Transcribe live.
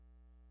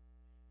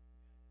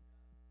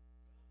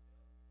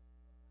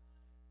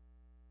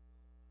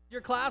Your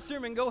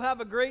classroom and go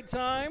have a great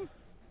time.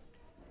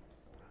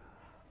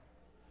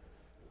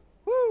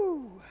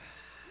 Woo!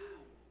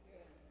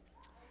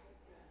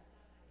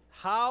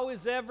 How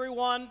is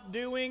everyone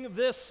doing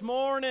this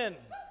morning?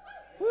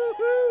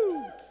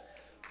 Woo-hoo!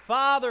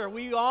 Father,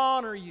 we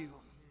honor you.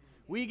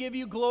 We give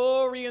you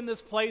glory in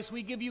this place.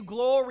 We give you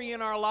glory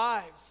in our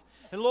lives.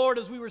 And Lord,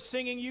 as we were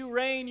singing, you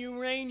reign, you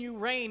reign, you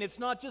reign. It's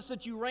not just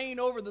that you reign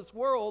over this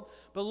world,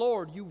 but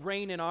Lord, you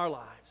reign in our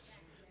lives.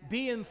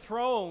 Be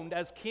enthroned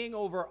as king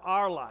over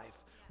our life.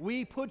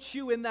 We put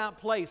you in that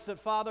place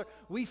that, Father,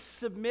 we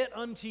submit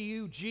unto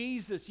you,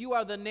 Jesus. You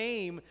are the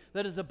name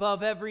that is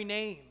above every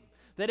name,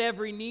 that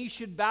every knee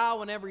should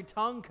bow and every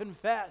tongue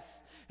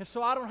confess. And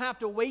so I don't have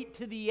to wait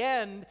to the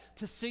end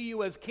to see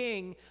you as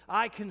king.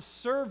 I can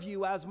serve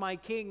you as my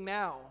king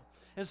now.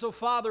 And so,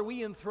 Father,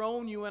 we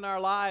enthrone you in our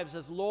lives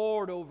as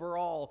Lord over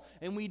all,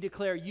 and we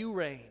declare you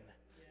reign,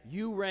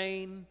 you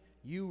reign,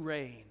 you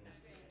reign.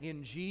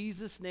 In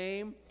Jesus'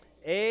 name,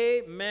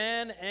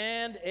 amen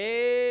and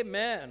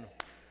amen.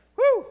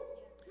 Woo!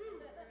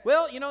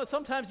 Well, you know,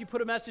 sometimes you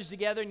put a message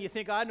together and you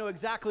think, I know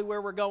exactly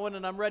where we're going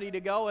and I'm ready to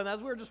go. And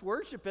as we're just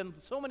worshiping,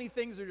 so many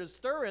things are just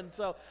stirring.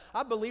 So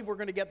I believe we're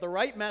going to get the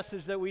right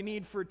message that we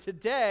need for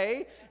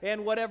today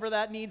and whatever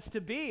that needs to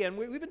be. And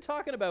we've been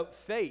talking about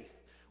faith.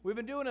 We've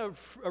been doing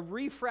a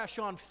refresh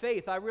on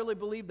faith. I really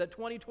believe that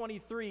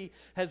 2023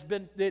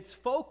 its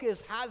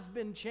focus has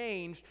been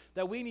changed,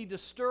 that we need to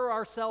stir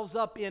ourselves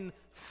up in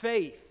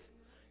faith.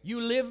 You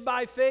live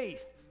by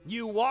faith.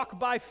 You walk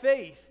by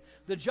faith.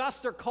 The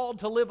just are called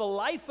to live a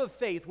life of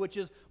faith, which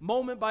is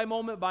moment by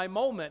moment by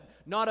moment,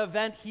 not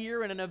event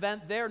here and an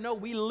event there. No,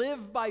 we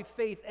live by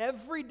faith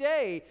every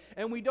day,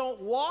 and we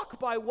don't walk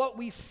by what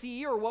we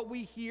see or what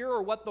we hear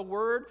or what the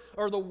word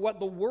or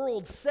what the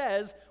world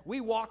says.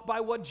 We walk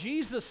by what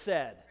Jesus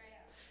said.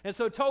 And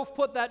so Toph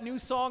put that new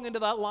song into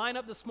that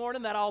lineup this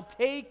morning, that I'll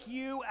take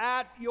you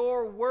at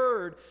your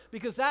word,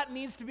 because that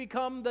needs to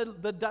become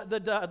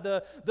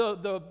the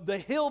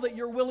hill that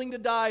you're willing to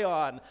die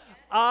on.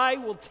 I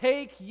will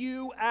take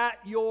you at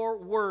your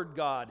word,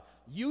 God.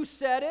 You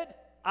said it,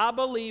 I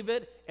believe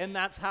it, and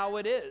that's how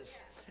it is.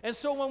 And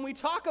so when we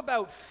talk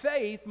about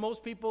faith,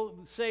 most people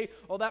say,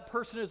 oh, that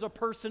person is a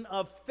person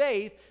of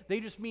faith. They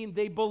just mean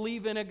they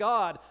believe in a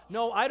God.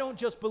 No, I don't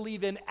just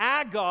believe in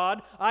a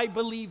God. I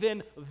believe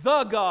in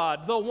the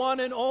God, the one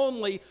and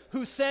only,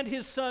 who sent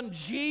his son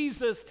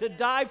Jesus to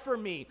die for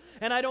me.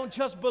 And I don't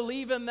just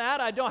believe in that.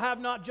 I have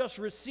not just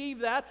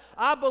received that.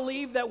 I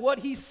believe that what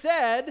he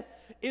said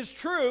is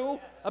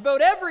true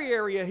about every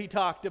area he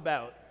talked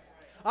about.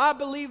 I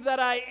believe that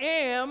I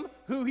am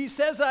who he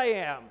says I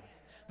am.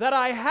 That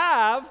I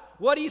have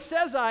what he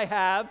says I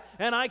have,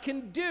 and I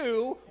can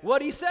do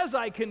what he says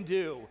I can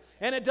do.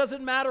 And it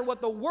doesn't matter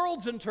what the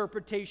world's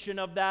interpretation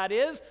of that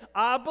is.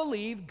 I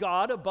believe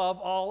God above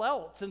all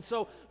else. And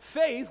so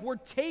faith, we're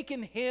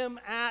taking him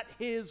at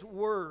his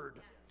word.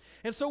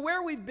 And so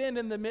where we've been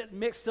in the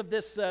mix of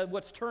this,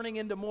 what's turning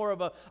into more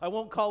of I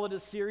won't call it a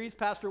series.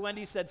 Pastor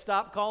Wendy said,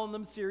 stop calling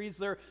them series.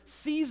 They're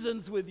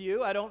seasons with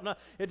you. I don't know.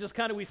 It just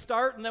kind of, we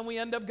start and then we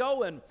end up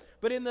going.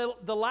 But in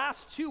the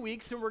last 2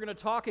 weeks, and we're going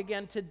to talk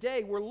again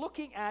today, we're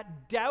looking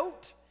at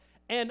doubt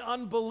and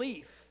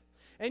unbelief.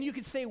 And you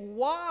could say,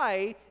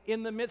 why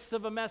in the midst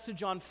of a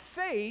message on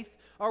faith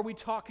are we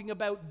talking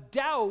about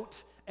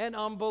doubt and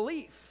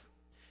unbelief?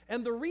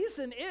 And the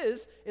reason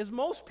is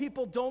most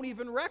people don't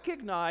even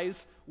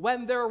recognize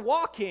when they're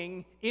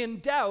walking in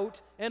doubt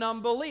and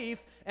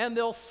unbelief, and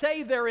they'll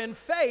say they're in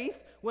faith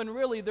when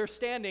really they're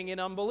standing in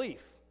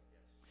unbelief.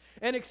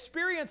 And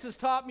experience has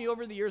taught me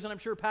over the years, and I'm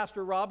sure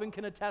Pastor Robin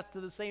can attest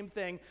to the same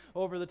thing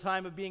over the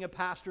time of being a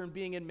pastor and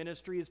being in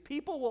ministry, is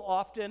people will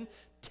often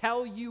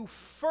tell you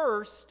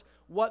first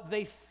what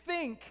they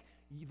think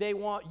they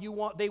want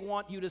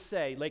you to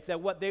say. Like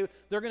that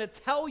they're going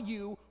to tell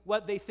you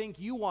what they think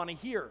you want to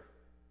hear.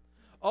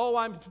 Oh,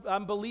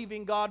 I'm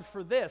believing God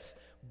for this.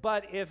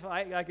 But if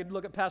I could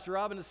look at Pastor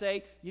Robin and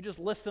say, you just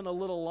listen a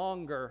little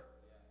longer.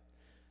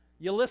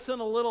 You listen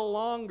a little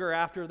longer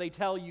after they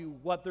tell you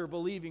what they're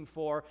believing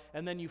for,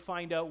 and then you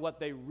find out what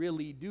they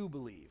really do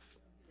believe.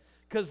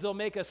 Because they'll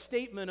make a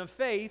statement of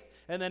faith,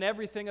 and then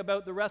everything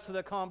about the rest of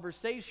the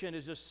conversation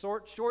is just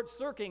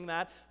short-circuiting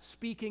that,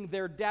 speaking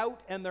their doubt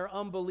and their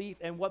unbelief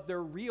and what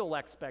their real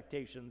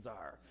expectations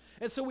are.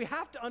 And so we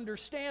have to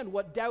understand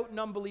what doubt and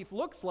unbelief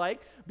looks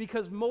like,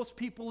 because most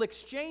people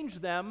exchange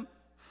them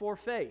for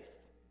faith.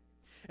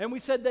 And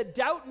we said that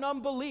doubt and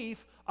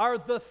unbelief are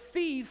the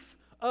thief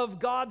of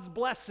God's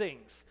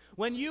blessings.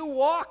 When you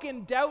walk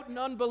in doubt and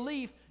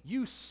unbelief,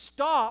 you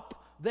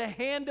stop the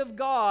hand of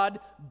God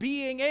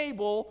being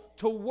able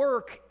to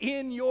work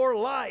in your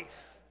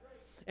life.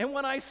 And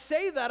when I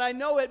say that, I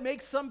know it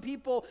makes some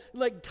people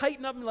like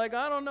tighten up and like,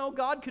 I don't know,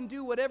 God can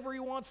do whatever he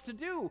wants to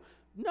do.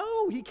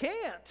 No, he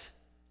can't.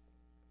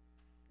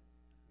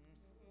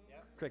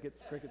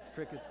 Crickets, crickets,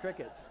 crickets,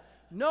 crickets.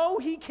 No,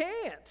 he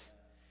can't.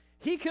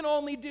 He can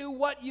only do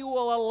what you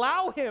will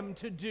allow him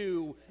to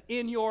do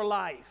in your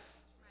life.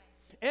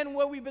 And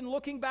when we've been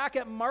looking back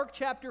at Mark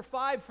chapter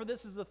 5, for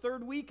this is the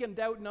third week in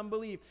Doubt and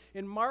Unbelief.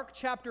 In Mark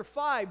chapter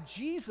 5,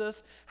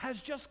 Jesus has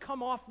just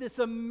come off this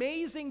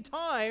amazing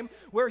time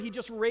where he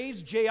just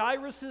raised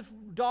Jairus'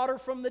 daughter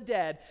from the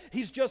dead.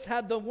 He's just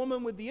had the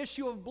woman with the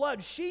issue of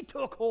blood. She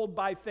took hold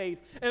by faith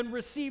and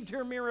received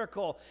her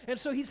miracle. And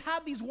so he's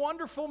had these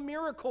wonderful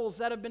miracles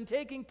that have been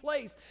taking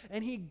place.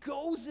 And he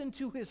goes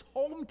into his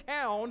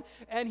hometown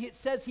and it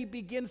says he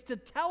begins to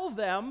tell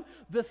them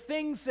the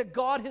things that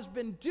God has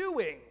been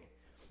doing.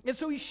 And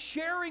so he's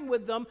sharing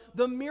with them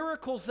the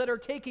miracles that are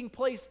taking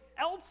place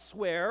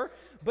elsewhere,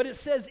 but it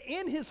says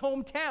in his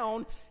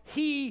hometown,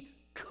 he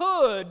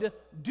could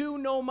do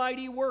no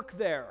mighty work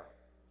there.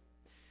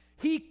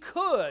 He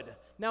could.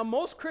 Now,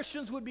 most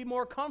Christians would be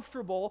more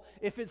comfortable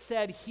if it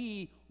said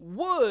he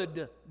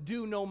would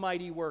do no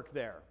mighty work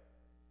there.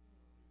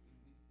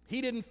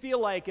 He didn't feel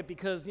like it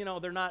because,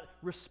 they're not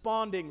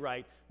responding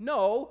right.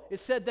 No,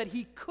 it said that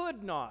he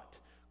could not.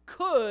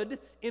 Could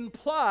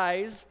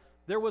implies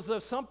there was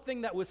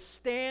something that was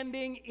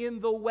standing in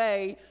the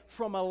way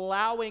from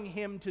allowing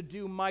him to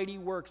do mighty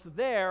works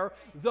there,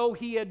 though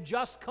he had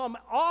just come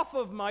off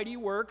of mighty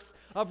works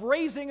of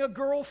raising a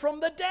girl from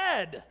the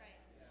dead.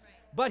 Right.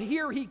 But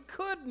here he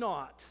could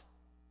not.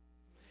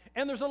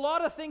 And there's a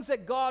lot of things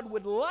that God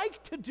would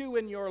like to do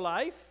in your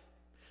life,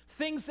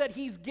 things that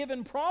he's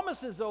given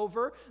promises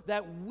over,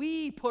 that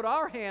we put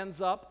our hands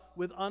up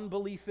with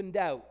unbelief and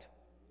doubt.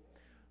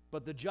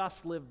 But the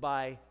just live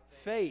by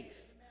faith.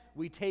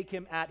 We take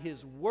him at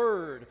his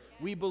word.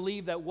 We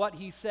believe that what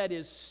he said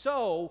is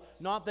so,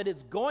 not that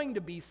it's going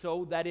to be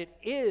so, that it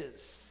is.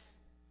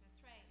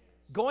 That's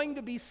right. Going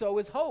to be so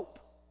is hope.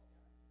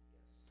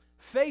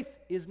 Faith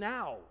is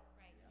now.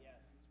 Right.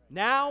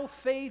 Now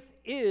faith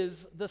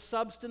is the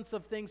substance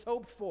of things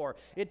hoped for.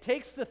 It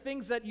takes the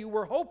things that you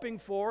were hoping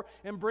for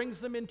and brings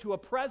them into a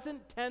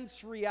present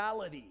tense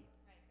reality.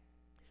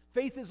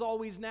 Right. Faith is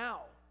always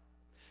now.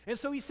 And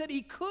so he said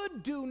he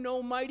could do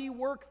no mighty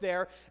work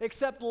there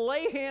except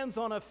lay hands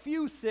on a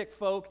few sick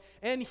folk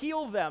and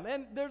heal them.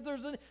 And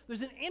there's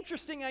an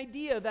interesting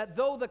idea that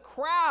though the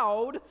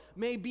crowd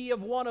may be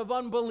of one of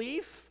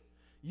unbelief,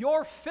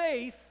 your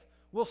faith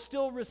will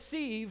still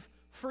receive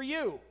for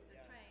you.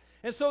 That's right.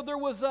 And so there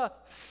was a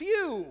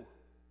few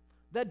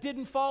that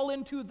didn't fall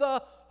into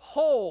the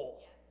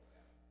whole.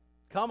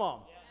 Come on.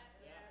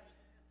 Yes.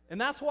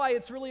 And that's why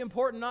it's really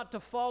important not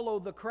to follow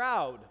the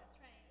crowd.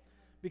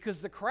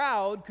 Because the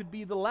crowd could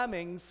be the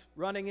lemmings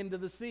running into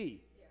the sea.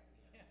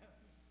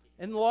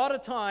 And a lot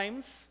of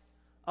times,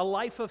 a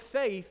life of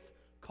faith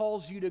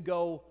calls you to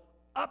go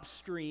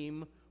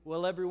upstream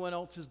while everyone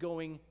else is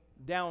going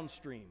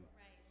downstream.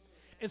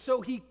 And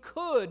so he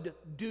could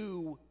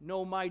do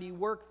no mighty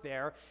work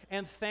there.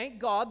 And thank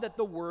God that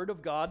the Word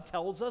of God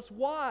tells us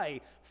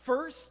why.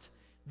 First,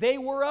 they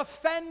were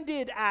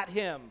offended at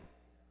him.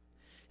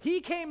 He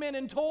came in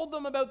and told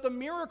them about the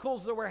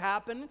miracles that were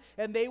happening,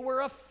 and they were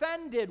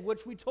offended,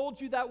 which we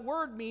told you that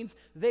word means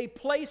they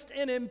placed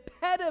an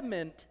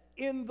impediment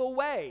in the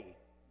way.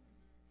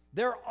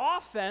 Their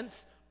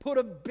offense put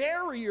a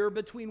barrier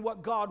between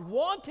what God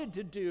wanted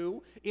to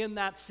do in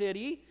that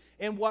city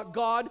and what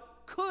God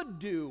could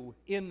do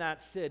in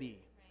that city.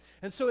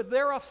 And so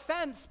their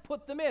offense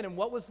put them in. And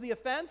what was the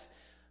offense?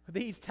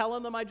 He's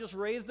telling them, I just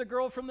raised a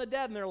girl from the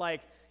dead. And they're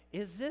like,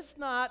 is this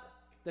not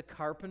the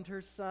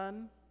carpenter's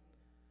son?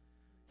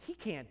 He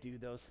can't do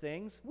those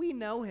things. We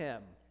know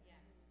him. Yeah.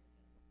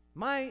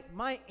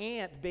 My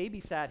aunt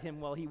babysat him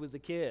while he was a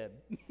kid.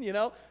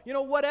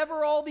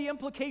 Whatever all the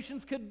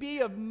implications could be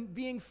of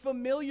being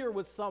familiar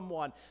with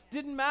someone.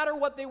 Didn't matter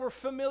what they were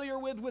familiar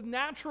with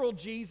natural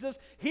Jesus.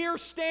 Here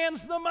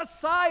stands the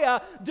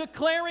Messiah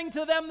declaring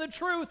to them the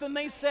truth. And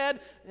they said,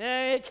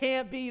 it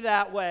can't be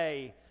that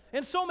way.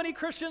 And so many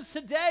Christians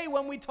today,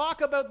 when we talk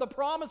about the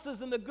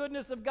promises and the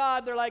goodness of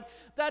God, they're like,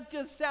 that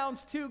just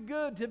sounds too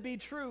good to be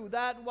true.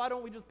 Why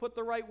don't we just put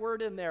the right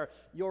word in there?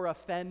 You're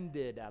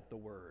offended at the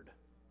word.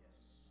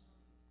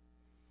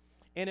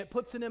 And it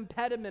puts an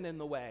impediment in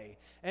the way.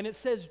 And it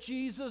says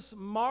Jesus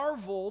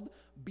marveled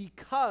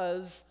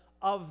because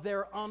of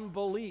their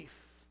unbelief.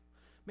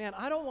 Man,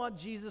 I don't want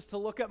Jesus to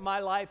look at my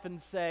life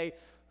and say,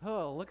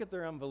 oh, look at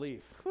their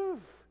unbelief. Whew.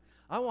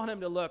 I want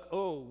him to look,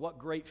 oh, what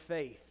great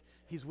faith.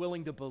 He's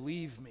willing to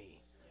believe me.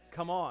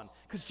 Come on.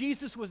 Because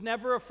Jesus was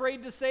never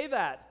afraid to say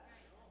that.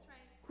 That's right.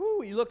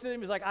 Whew, he looked at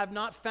him, he's like, I've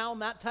not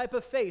found that type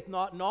of faith,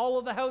 not in all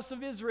of the house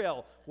of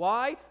Israel.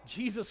 Why?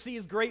 Jesus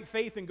sees great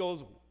faith and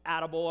goes,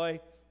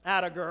 attaboy,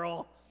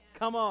 attagirl,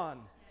 come on.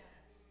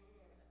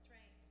 That's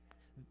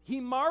right.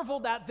 He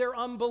marveled at their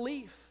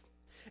unbelief.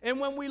 And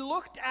when we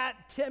looked at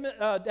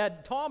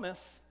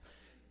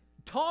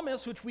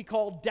Thomas, which we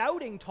call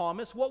doubting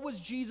Thomas, what was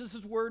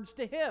Jesus' words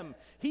to him?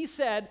 He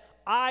said,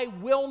 I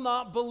will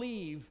not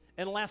believe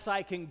unless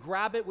I can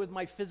grab it with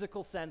my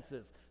physical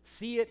senses.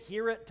 See it,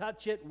 hear it,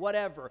 touch it,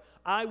 whatever.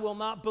 I will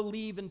not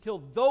believe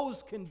until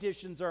those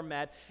conditions are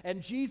met.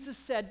 And Jesus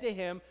said to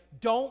him,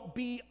 don't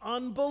be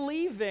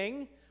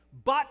unbelieving,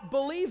 but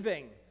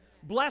believing.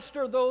 Blessed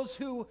are those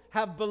who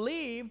have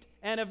believed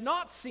and have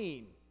not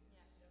seen.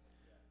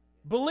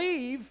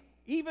 Believe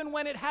even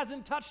when it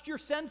hasn't touched your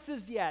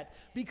senses yet,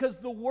 because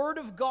the Word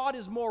of God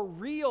is more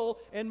real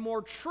and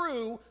more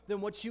true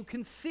than what you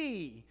can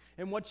see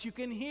and what you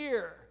can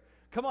hear.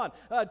 Come on,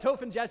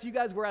 Toph and Jess, you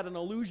guys were at an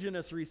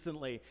illusionist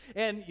recently,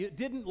 and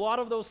didn't a lot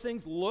of those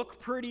things look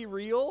pretty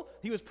real?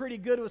 He was pretty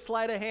good with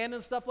sleight of hand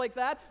and stuff like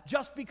that.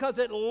 Just because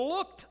it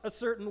looked a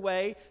certain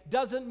way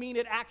doesn't mean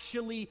it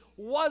actually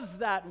was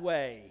that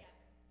way.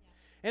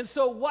 And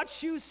so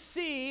what you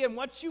see and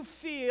what you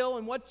feel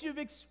and what you've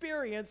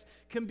experienced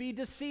can be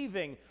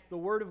deceiving. The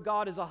Word of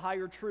God is a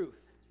higher truth.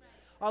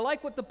 I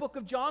like what the book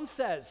of John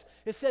says.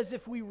 It says,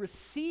 if we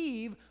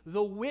receive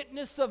the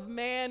witness of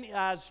man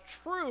as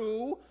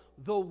true,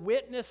 the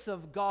witness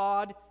of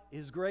God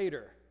is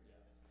greater.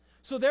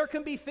 So there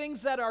can be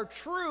things that are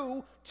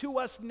true to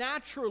us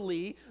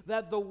naturally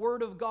that the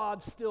Word of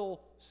God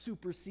still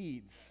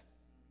supersedes.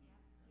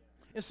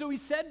 And so he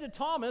said to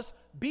Thomas,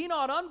 be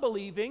not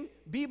unbelieving,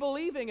 be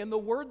believing. And the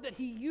word that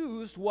he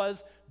used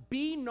was,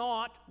 be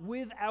not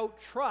without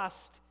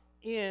trust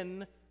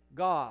in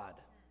God.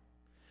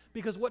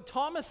 Because what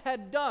Thomas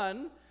had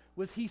done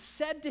was he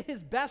said to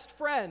his best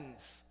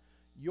friends,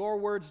 your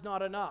word's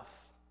not enough.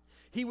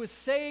 He was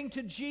saying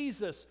to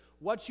Jesus,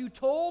 what you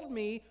told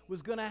me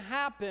was going to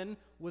happen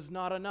was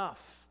not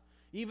enough.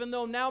 Even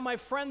though now my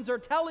friends are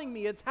telling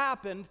me it's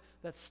happened,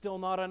 that's still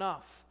not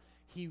enough.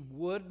 He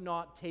would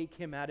not take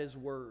him at his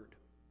word.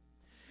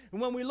 And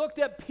when we looked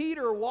at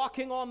Peter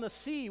walking on the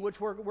sea,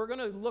 which we're going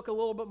to look a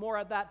little bit more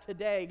at that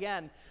today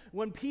again.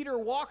 When Peter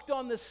walked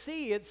on the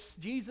sea,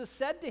 Jesus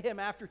said to him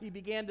after he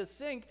began to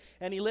sink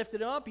and he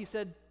lifted him up, he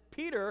said,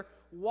 Peter,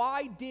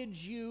 why did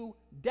you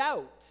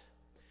doubt?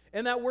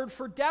 And that word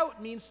for doubt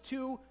means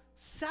to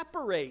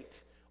separate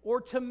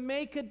or to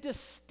make a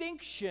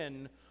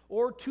distinction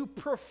or to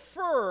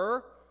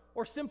prefer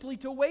or simply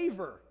to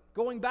waver.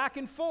 Going back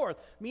and forth,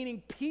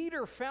 meaning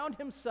Peter found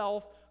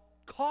himself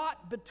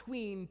caught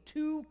between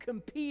two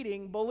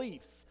competing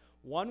beliefs.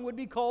 One would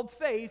be called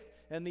faith,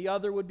 and the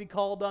other would be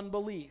called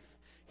unbelief.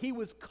 He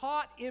was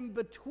caught in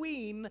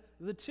between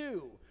the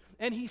two,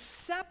 and he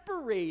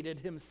separated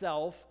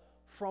himself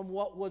from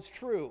what was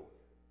true.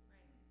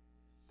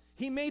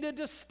 He made a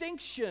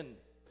distinction.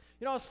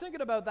 You know, I was thinking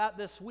about that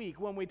this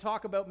week when we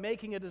talk about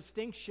making a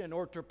distinction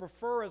or to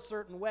prefer a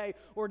certain way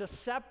or to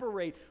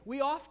separate. We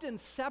often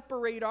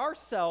separate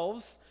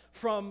ourselves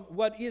from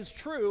what is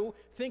true,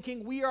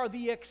 thinking we are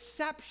the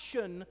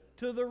exception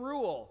to the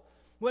rule.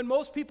 When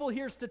most people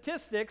hear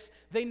statistics,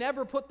 they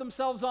never put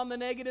themselves on the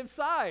negative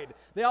side.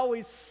 They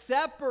always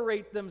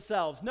separate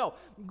themselves. No,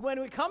 when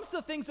it comes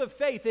to things of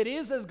faith, it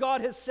is as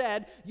God has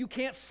said, you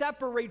can't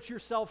separate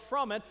yourself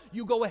from it.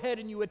 You go ahead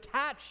and you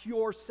attach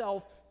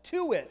yourself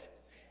to it.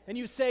 And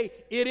you say,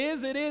 it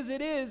is,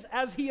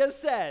 as he has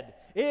said.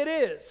 It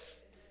is.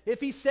 If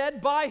he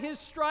said, by his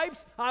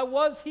stripes I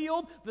was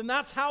healed, then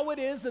that's how it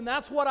is, and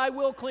that's what I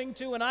will cling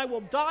to, and I will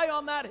die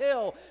on that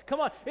hill. Come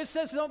on. It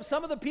says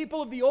some of the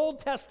people of the Old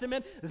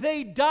Testament,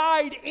 they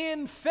died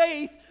in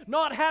faith,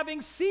 not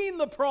having seen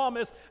the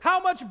promise. How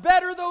much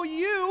better, though,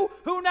 you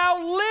who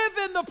now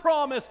live in the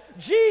promise.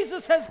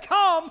 Jesus has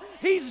come.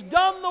 He's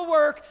done the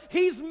work.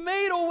 He's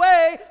made a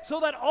way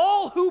so that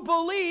all who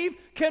believe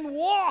can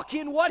walk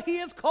in what he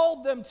has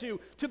called them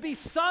to be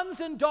sons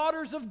and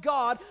daughters of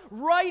God,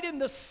 right in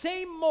the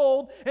same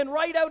mold and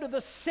right out of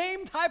the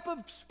same type of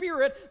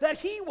spirit that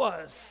he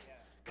was.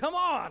 Come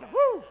on.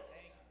 Woo.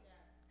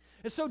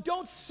 And so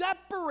don't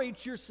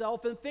separate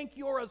yourself and think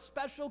you're a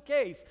special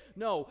case.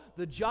 No,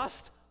 the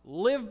just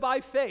live by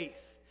faith.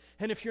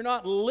 And if you're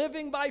not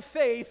living by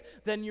faith,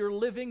 then you're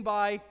living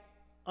by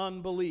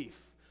unbelief.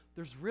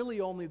 There's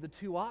really only the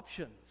two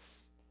options.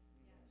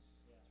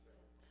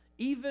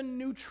 Even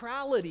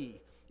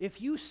neutrality.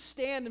 If you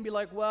stand and be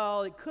like,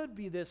 well, it could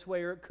be this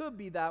way or it could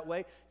be that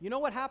way, you know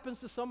what happens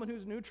to someone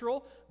who's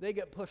neutral? They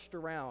get pushed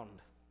around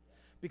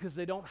because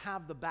they don't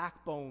have the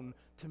backbone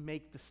to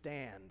make the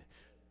stand.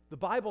 The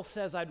Bible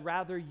says, I'd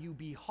rather you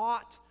be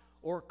hot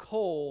or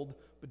cold,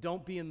 but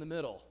don't be in the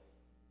middle.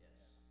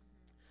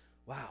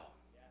 Wow.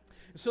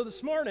 So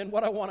this morning,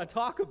 what I want to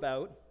talk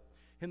about,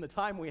 in the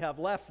time we have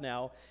left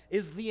now,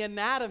 is the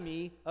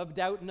anatomy of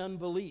doubt and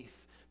unbelief.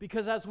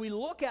 Because as we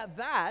look at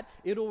that,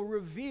 it'll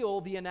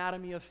reveal the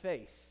anatomy of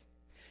faith.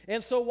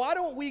 And so why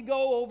don't we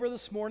go over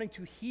this morning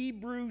to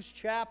Hebrews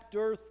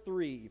chapter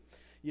 3.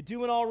 You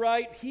doing all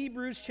right?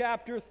 Hebrews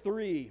chapter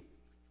 3.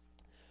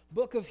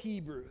 Book of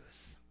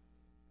Hebrews.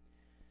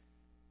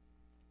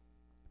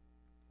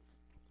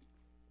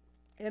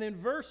 And in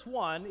verse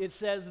 1, it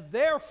says,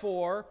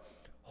 therefore,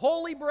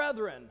 holy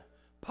brethren,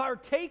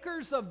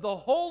 partakers of the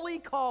holy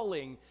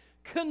calling,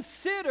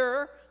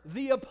 consider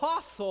the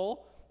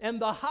apostle and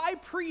the high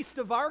priest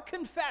of our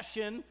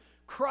confession,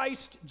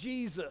 Christ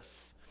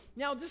Jesus.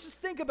 Now, just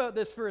think about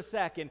this for a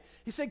second.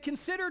 He said,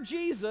 consider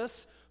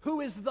Jesus,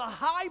 who is the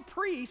high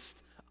priest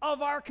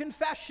of our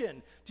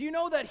confession. Do you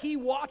know that he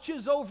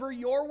watches over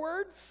your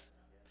words?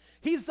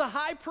 He's the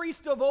high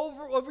priest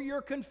over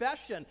your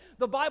confession.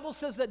 The Bible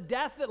says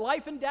that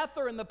life and death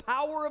are in the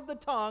power of the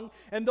tongue,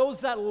 and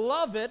those that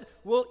love it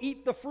will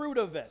eat the fruit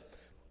of it.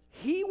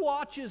 He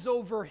watches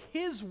over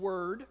His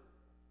word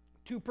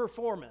to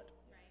perform it.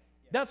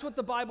 That's what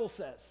the Bible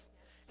says.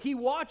 He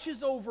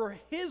watches over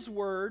His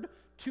word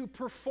to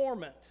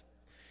perform it.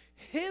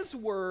 His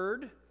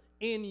word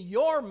in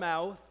your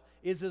mouth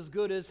is as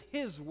good as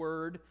His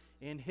word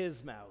in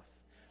His mouth.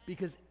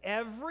 Because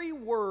every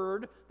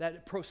word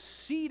that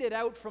proceeded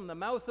out from the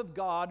mouth of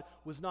God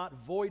was not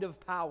void of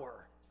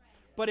power,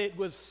 but it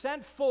was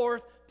sent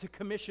forth to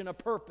commission a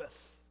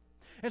purpose.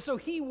 And so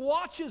He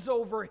watches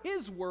over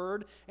His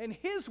word, and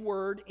His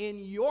word in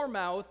your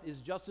mouth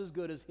is just as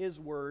good as His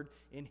word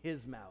in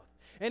His mouth.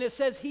 And it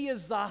says He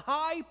is the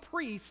high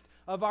priest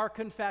of our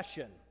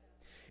confession.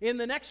 In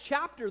the next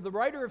chapter, the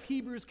writer of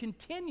Hebrews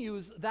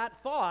continues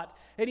that thought,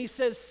 and he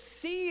says,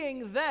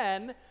 seeing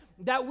then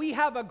that we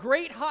have a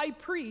great high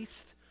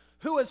priest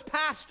who has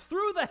passed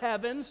through the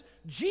heavens,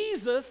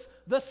 Jesus,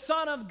 the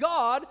Son of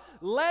God,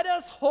 let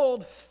us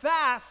hold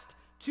fast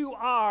to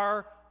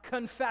our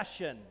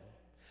confession.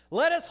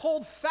 Let us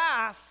hold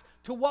fast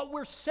to what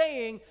we're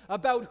saying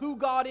about who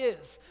God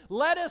is.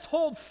 Let us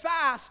hold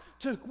fast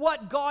to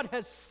what God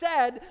has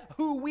said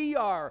who we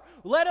are.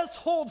 Let us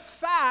hold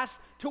fast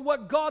to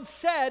what God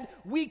said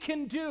we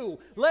can do.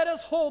 Let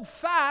us hold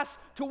fast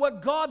to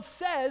what God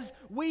says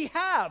we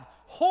have.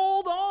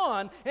 Hold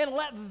on and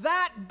let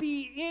that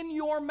be in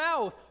your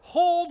mouth.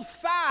 Hold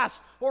fast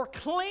or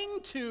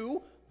cling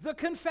to the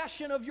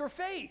confession of your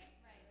faith.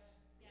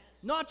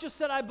 Not just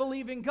that I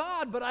believe in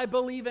God, but I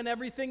believe in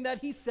everything that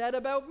He said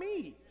about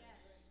me.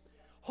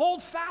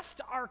 Hold fast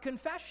to our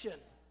confession.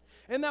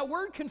 And that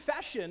word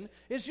confession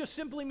just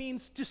simply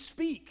means to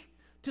speak,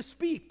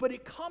 but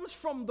it comes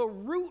from the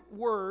root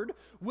word,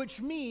 which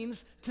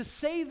means to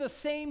say the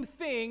same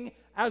thing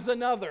as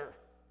another.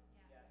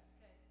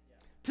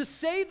 To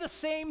say the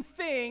same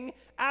thing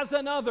as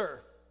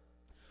another.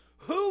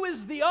 Who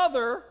is the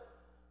other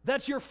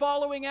that you're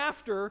following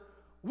after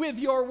with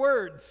your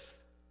words?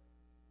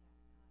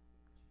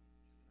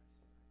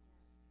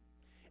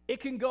 It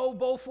can go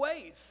both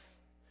ways.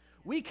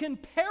 We can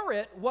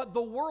parrot what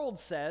the world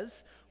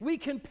says, we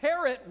can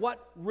parrot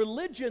what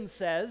religion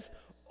says,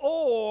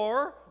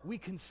 or we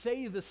can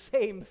say the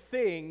same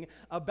thing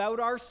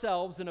about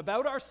ourselves and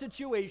about our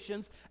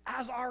situations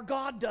as our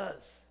God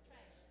does.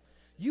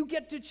 You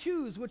get to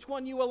choose which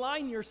one you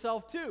align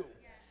yourself to.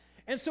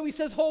 And so he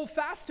says, hold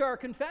fast to our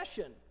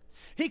confession.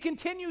 He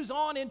continues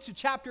on into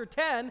chapter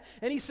 10,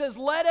 and he says,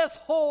 let us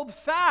hold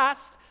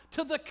fast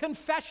to the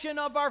confession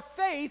of our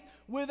faith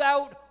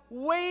without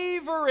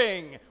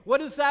wavering.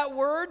 What is that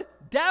word?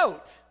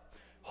 Doubt.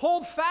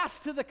 Hold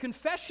fast to the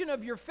confession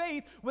of your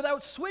faith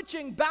without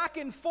switching back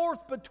and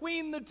forth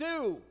between the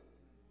two.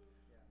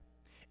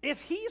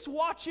 If He's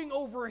watching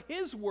over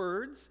His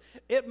words,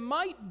 it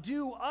might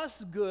do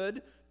us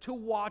good to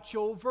watch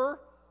over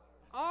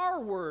our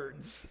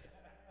words.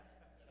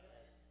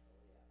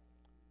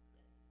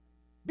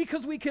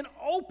 Because we can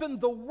open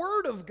the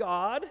Word of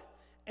God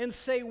and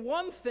say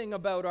one thing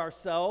about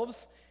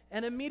ourselves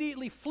and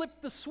immediately flip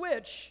the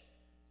switch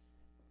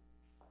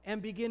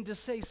and begin to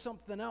say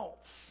something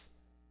else.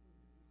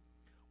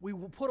 We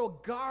will put a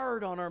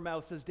guard on our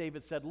mouths, as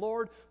David said.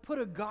 Lord, put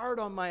a guard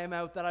on my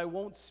mouth that I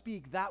won't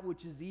speak that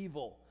which is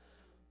evil.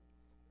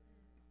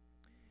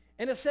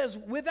 And it says,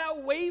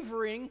 without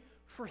wavering,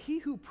 for He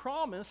who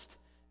promised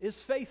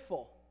is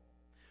faithful.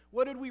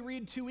 What did we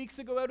read 2 weeks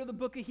ago out of the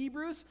book of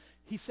Hebrews?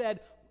 He said,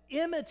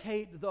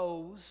 imitate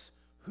those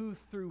who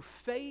through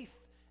faith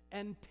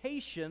and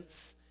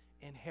patience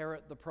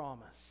inherit the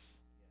promise.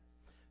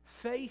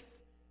 Faith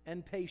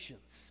and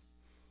patience.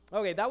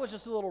 Okay, that was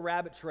just a little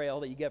rabbit trail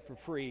that you get for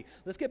free.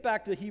 Let's get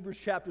back to Hebrews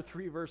chapter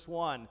 3, verse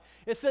 1.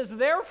 It says,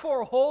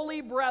 therefore,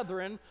 holy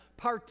brethren,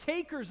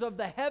 partakers of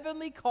the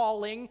heavenly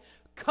calling,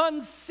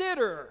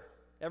 consider.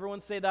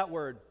 Everyone say that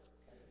word.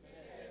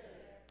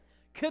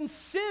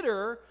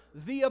 Consider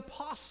the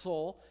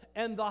apostle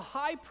and the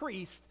high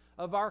priest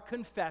of our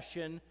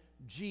confession,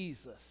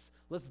 Jesus.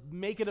 Let's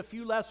make it a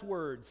few less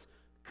words.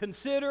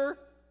 Consider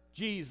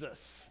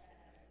Jesus.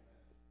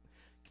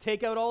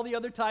 Take out all the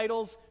other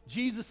titles.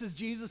 Jesus is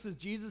Jesus is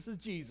Jesus is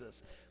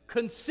Jesus.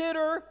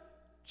 Consider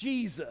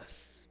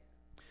Jesus.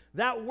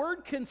 That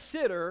word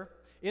consider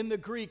in the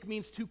Greek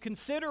means to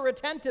consider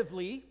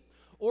attentively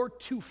or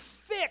to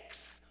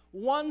fix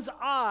one's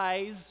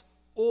eyes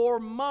or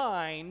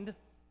mind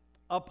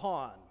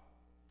upon.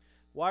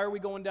 Why are we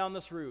going down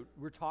this route?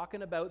 We're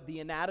talking about the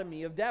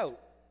anatomy of doubt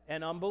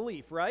and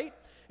unbelief, right?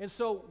 And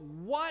so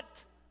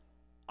what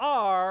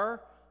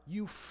are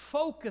you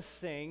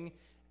focusing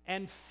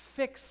and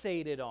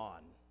fixated on?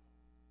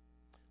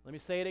 Let me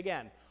say it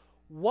again.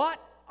 What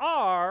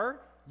are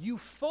you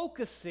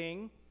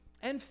focusing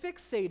and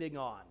fixating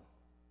on?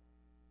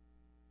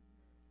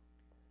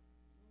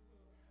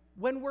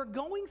 When we're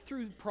going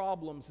through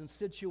problems and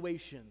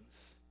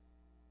situations,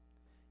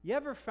 you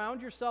ever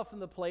found yourself in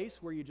the place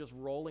where you're just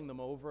rolling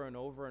them over and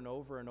over and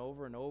over and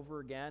over and over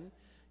again?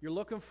 you're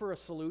looking for a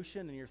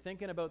solution and you're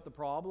thinking about the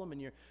problem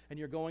and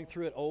you're going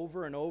through it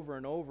over and over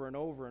and over and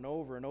over and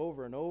over and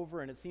over and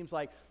over, and it seems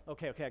like,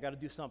 okay, I got to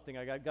do something.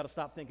 I got to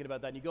stop thinking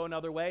about that. And you go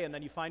another way, and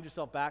then you find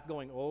yourself back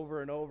going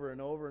over and over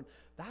and over. And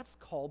that's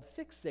called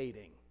fixating.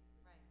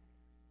 Right.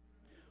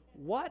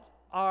 What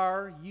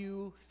are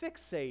you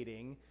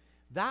fixating?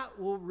 That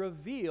will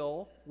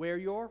reveal where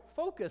your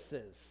focus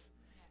is.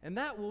 And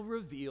that will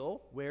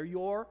reveal where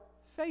your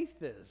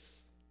faith is.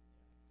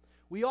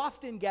 We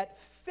often get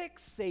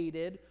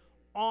fixated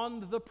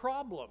on the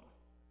problem.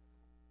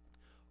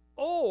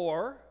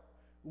 Or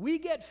we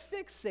get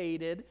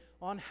fixated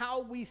on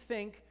how we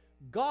think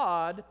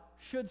God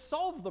should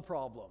solve the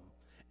problem,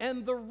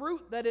 and the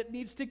route that it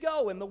needs to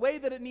go, and the way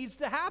that it needs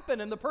to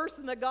happen, and the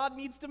person that God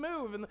needs to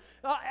move. And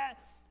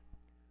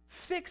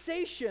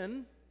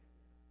fixation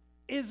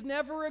is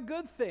never a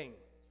good thing.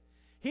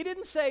 He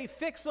didn't say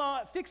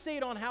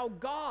fixate on how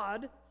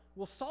God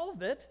will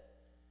solve it.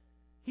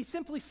 He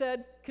simply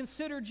said,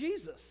 consider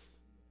Jesus.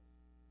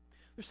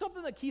 There's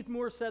something that Keith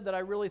Moore said that I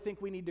really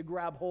think we need to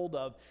grab hold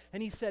of.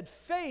 And he said,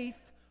 faith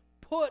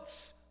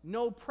puts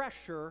no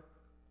pressure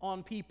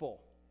on people.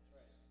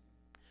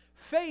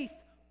 Faith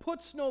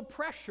puts no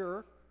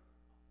pressure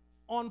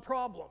on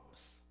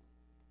problems.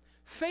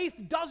 Faith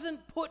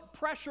doesn't put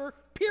pressure,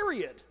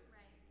 period.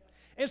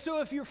 And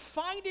so if you're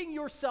finding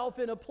yourself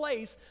in a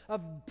place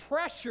of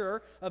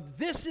pressure, of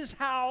this is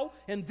how,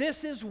 and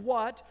this is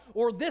what,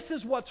 or this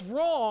is what's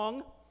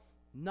wrong,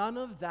 none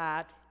of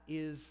that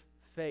is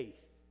faith.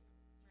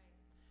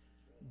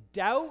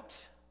 Doubt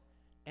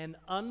and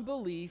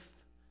unbelief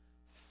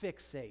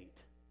fixate.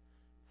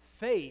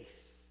 Faith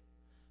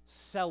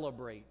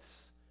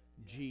celebrates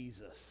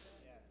Jesus.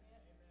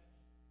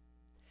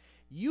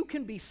 You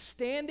can be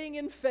standing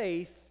in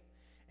faith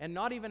and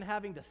not even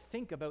having to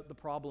think about the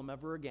problem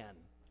ever again.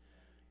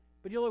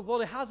 But you're like, well,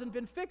 it hasn't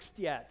been fixed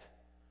yet.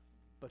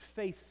 But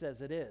faith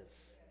says it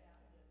is.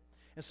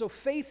 And so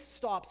faith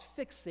stops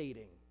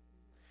fixating.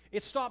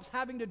 It stops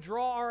having to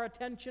draw our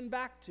attention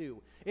back to.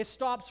 It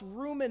stops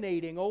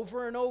ruminating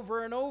over and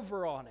over and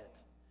over on it.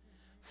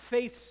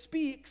 Faith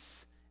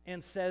speaks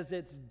and says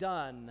it's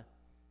done,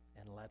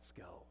 and let's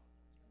go.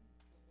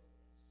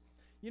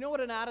 You know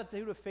what an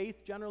attitude of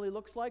faith generally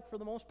looks like for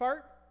the most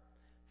part?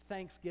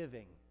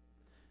 Thanksgiving.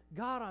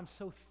 God, I'm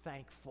so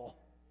thankful.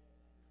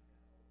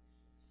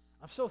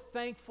 I'm so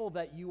thankful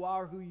that you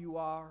are who you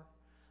are,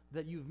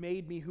 that you've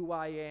made me who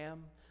I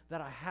am, that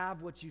I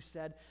have what you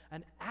said.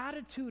 An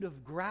attitude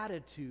of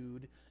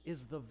gratitude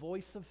is the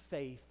voice of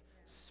faith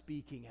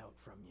speaking out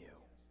from you.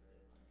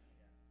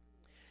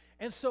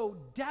 And so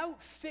doubt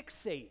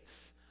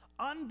fixates,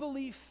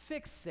 unbelief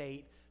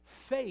fixate,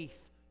 faith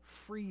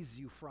frees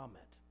you from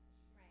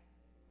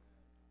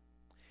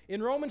it.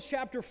 In Romans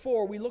chapter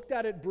 4, we looked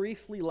at it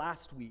briefly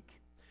last week,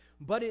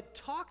 but it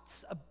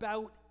talks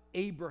about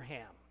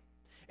Abraham.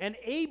 And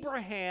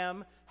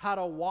Abraham had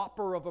a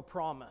whopper of a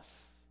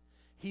promise.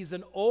 He's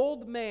an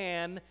old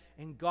man,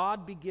 and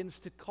God begins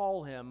to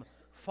call him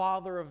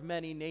father of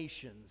many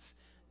nations,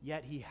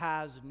 yet he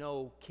has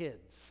no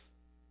kids.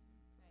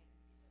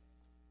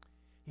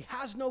 He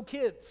has no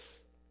kids.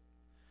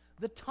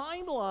 The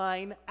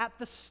timeline at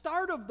the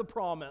start of the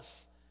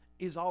promise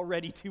is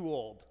already too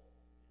old.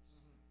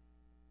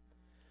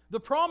 The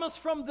promise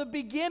from the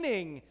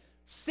beginning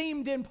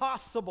seemed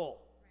impossible.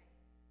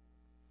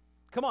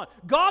 Come on.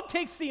 God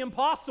takes the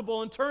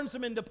impossible and turns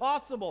them into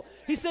possible.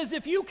 He says,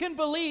 if you can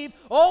believe,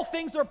 all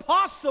things are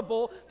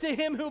possible to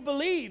him who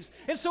believes.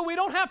 And so we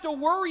don't have to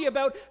worry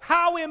about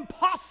how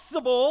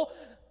impossible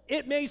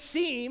it may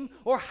seem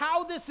or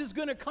how this is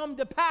going to come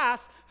to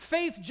pass.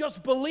 Faith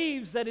just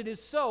believes that it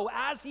is so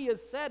as he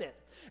has said it.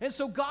 And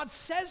so God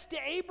says to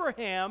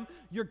Abraham,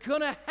 you're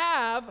going to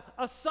have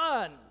a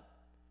son,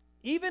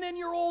 even in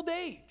your old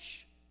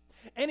age.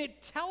 And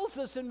it tells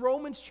us in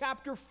Romans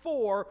chapter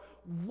 4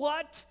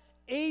 what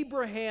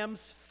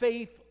Abraham's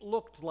faith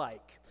looked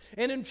like.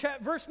 And in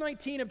verse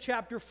 19 of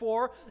chapter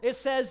 4, it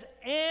says,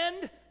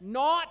 and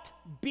not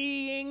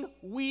being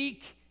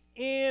weak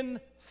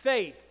in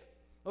faith.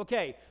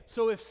 Okay,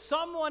 so if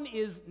someone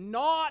is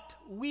not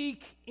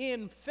weak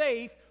in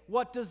faith,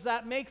 what does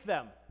that make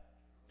them?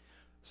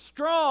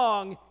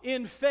 Strong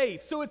in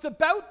faith. So it's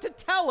about to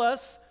tell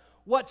us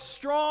what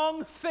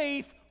strong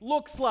faith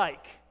looks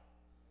like.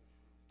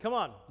 Come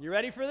on, you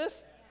ready for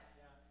this?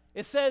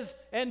 It says,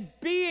 and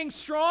being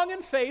strong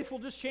in faith, we'll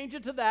just change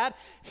it to that,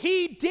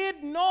 he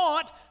did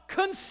not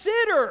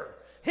consider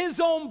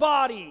his own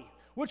body,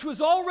 which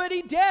was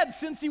already dead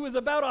since he was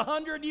about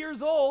 100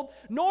 years old,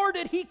 nor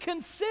did he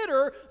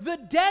consider the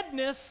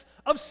deadness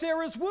of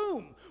Sarah's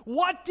womb.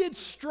 What did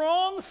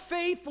strong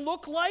faith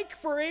look like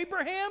for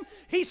Abraham?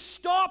 He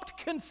stopped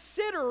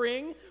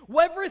considering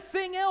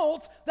everything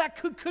else that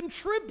could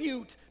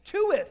contribute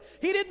to it.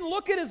 He didn't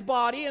look at his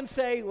body and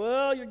say,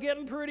 well, you're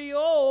getting pretty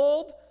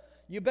old.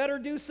 You better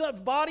do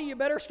something, body, you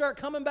better start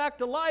coming back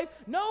to life.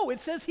 No, it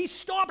says he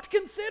stopped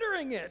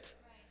considering it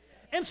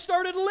and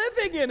started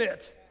living in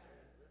it.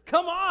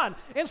 Come on.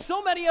 And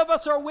so many of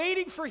us are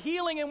waiting for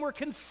healing, and we're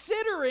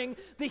considering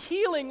the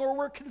healing, or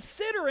we're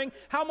considering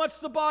how much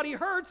the body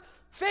hurts.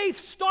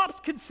 Faith stops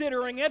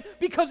considering it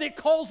because it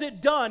calls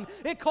it done.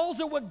 It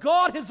calls it what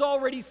God has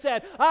already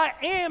said. I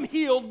am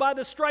healed by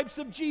the stripes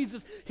of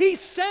Jesus. He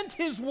sent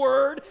His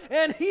word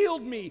and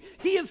healed me.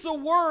 He is the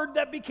word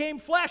that became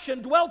flesh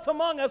and dwelt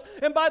among us.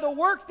 And by the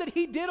work that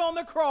He did on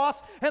the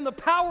cross and the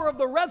power of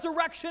the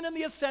resurrection and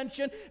the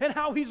ascension and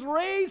how He's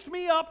raised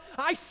me up,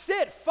 I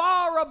sit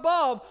far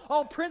above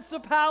all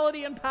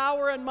principality and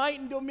power and might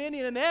and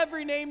dominion and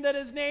every name that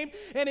is named.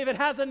 And if it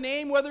has a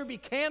name, whether it be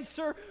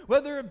cancer,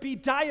 whether it be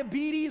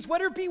diabetes,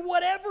 whether it be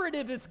whatever it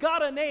is, it's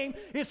got a name,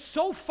 it's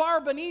so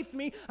far beneath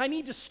me, I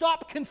need to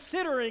stop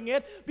considering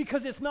it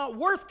because it's not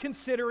worth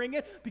considering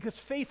it because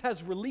faith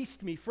has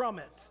released me from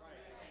it.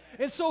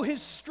 And so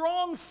his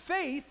strong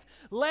faith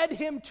led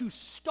him to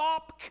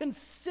stop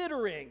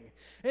considering.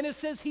 And it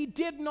says he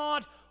did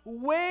not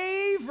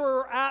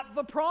waver at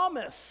the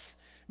promise.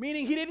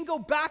 Meaning he didn't go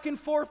back and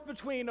forth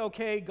between,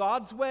 okay,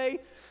 God's way,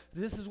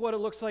 this is what it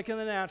looks like in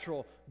the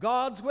natural.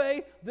 God's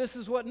way, this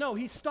is what. No,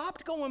 he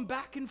stopped going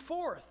back and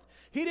forth.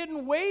 He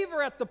didn't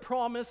waver at the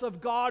promise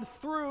of God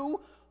through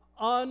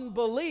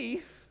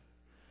unbelief,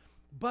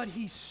 but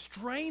he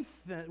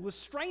was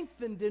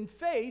strengthened in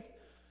faith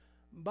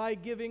by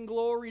giving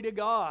glory to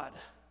God.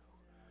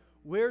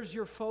 Where's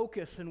your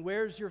focus and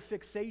where's your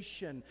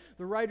fixation?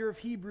 The writer of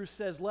Hebrews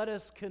says, let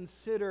us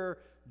consider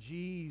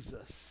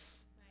Jesus.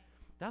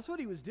 That's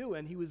what he was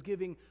doing. He was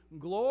giving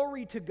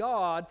glory to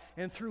God,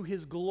 and through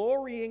his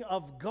glorying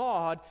of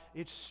God,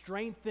 it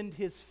strengthened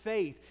his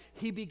faith.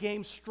 He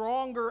became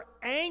stronger,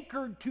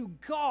 anchored to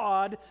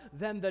God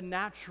than the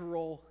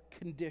natural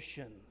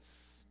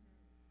conditions.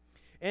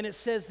 And it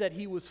says that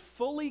he was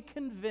fully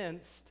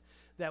convinced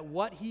that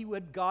what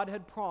God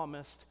had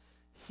promised,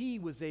 he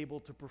was able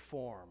to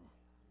perform.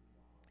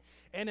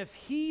 And if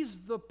he's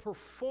the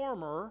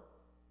performer,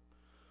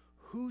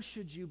 who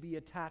should you be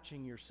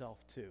attaching yourself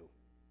to?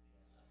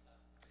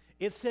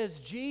 It says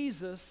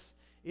Jesus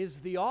is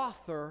the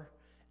author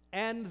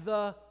and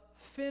the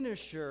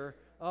finisher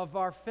of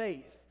our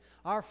faith.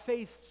 Our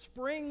faith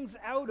springs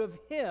out of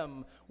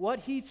him, what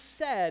he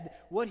said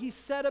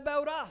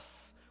about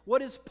us,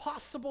 what is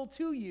possible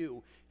to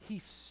you. He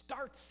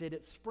starts it,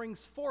 it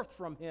springs forth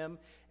from him,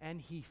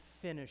 and he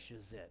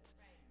finishes it.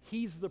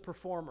 He's the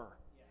performer.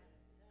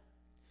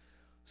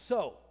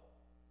 So,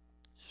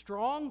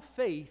 strong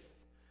faith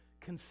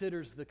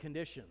considers the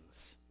conditions.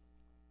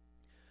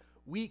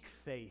 Weak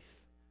faith,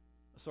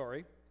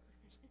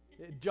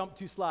 jump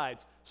 2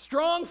 slides.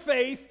 Strong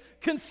faith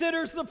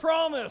considers the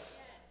promise.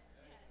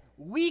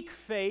 Weak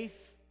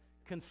faith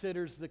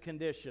considers the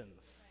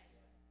conditions.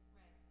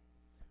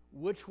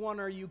 Which one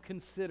are you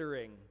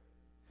considering?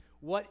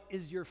 What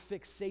is your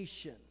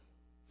fixation?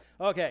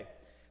 Okay,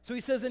 so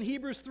he says in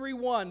Hebrews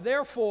 3:1,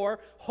 therefore,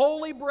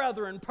 holy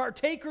brethren,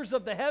 partakers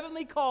of the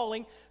heavenly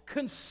calling,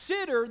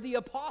 consider the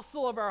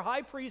apostle of our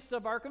high priest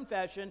of our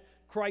confession,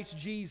 Christ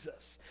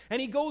Jesus. And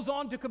he goes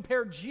on to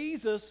compare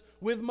Jesus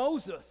with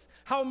Moses.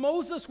 How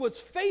Moses was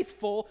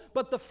faithful,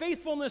 but the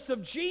faithfulness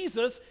of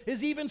Jesus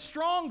is even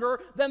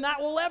stronger than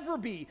that will ever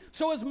be.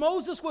 So as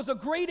Moses was a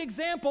great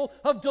example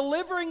of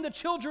delivering the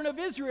children of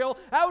Israel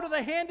out of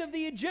the hand of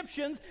the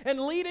Egyptians and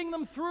leading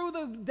them through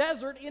the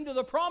desert into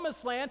the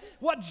promised land,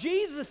 what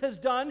Jesus has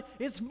done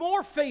is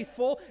more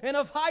faithful and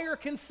of higher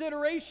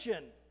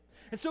consideration.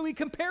 And so he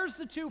compares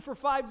the two for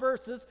 5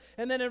 verses,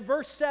 and then in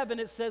verse 7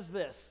 it says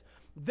this,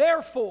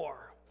 therefore,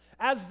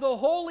 as the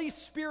Holy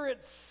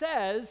Spirit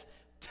says,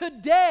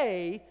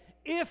 today,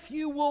 if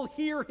you will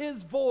hear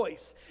his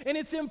voice. And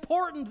it's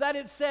important that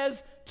it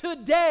says,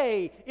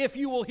 today, if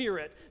you will hear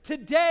it.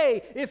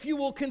 Today, if you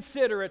will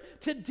consider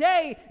it.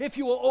 Today, if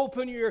you will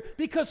open your ear.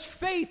 Because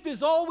faith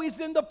is always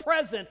in the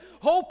present.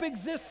 Hope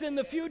exists in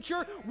the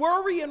future.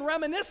 Worry and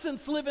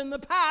reminiscence live in the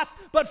past.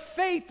 But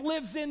faith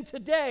lives in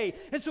today.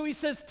 And so he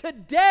says,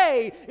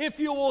 today, if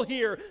you will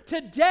hear.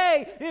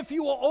 Today, if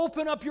you will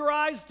open up your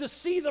eyes to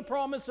see the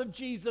promise of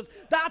Jesus.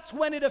 That's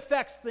when it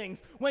affects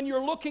things. When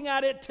you're looking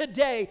at it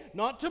today,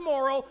 not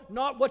tomorrow,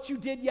 not what you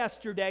did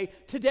yesterday.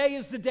 Today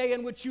is the day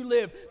in which you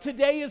live.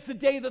 Today is the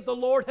day that the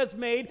Lord has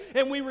made,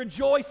 and we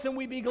rejoice and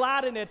we be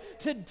glad in it.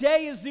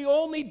 Today is the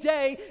only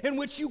day in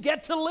which you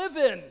get to live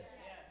in.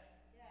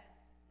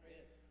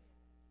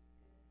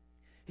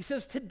 He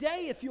says,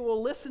 today, if you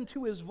will listen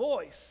to his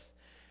voice.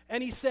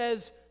 And he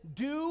says,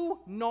 do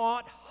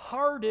not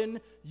harden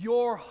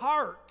your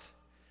heart,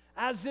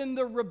 as in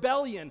the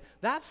rebellion.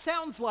 That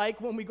sounds like,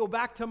 when we go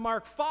back to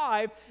Mark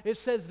 5, it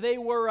says they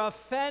were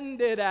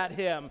offended at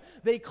him.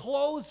 They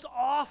closed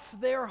off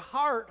their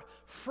heart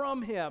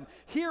from him.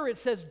 Here it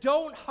says,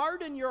 don't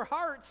harden your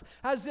hearts,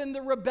 as in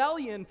the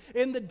rebellion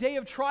in the day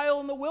of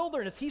trial in the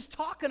wilderness. He's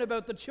talking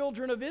about the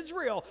children of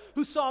Israel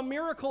who saw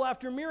miracle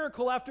after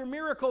miracle after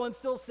miracle and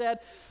still said,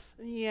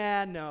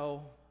 yeah,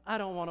 no, I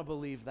don't want to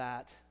believe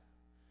that.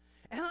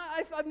 And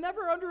I've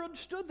never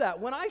understood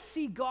that. When I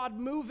see God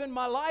move in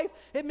my life,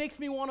 it makes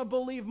me want to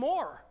believe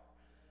more.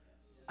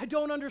 I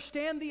don't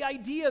understand the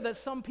idea that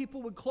some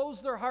people would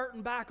close their heart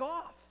and back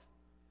off.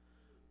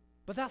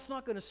 But that's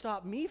not going to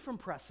stop me from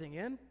pressing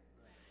in.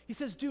 He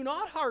says, do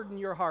not harden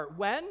your heart.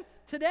 When?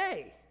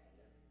 Today.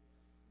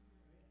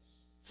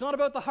 It's not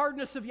about the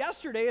hardness of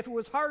yesterday. If it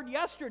was hard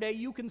yesterday,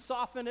 you can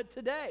soften it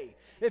today.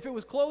 If it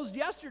was closed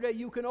yesterday,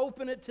 you can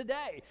open it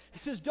today. He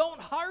says, don't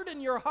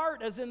harden your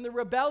heart as in the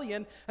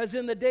rebellion, as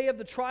in the day of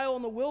the trial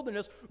in the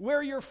wilderness,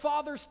 where your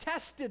fathers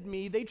tested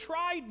me. They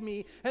tried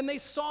me, and they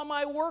saw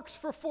my works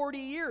for 40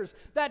 years.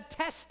 That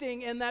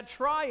testing and that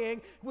trying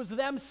was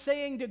them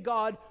saying to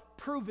God,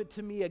 prove it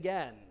to me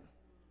again.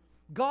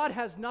 God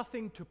has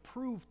nothing to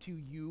prove to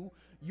you.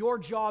 Your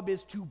job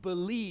is to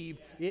believe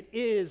it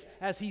is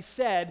as he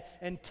said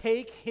and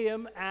take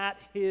him at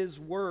his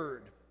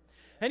word.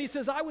 And he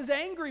says, I was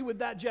angry with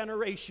that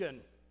generation.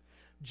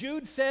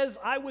 Jude says,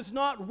 I was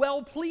not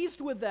well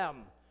pleased with them.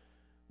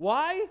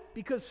 Why?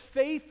 Because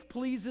faith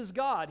pleases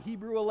God.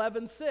 Hebrew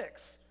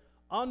 11:6.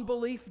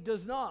 Unbelief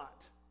does not.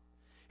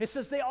 It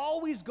says they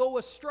always go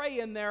astray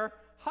in their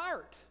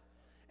heart,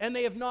 and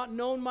they have not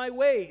known my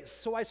ways.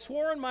 So I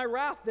swore in my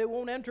wrath they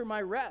won't enter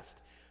my rest.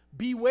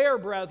 Beware,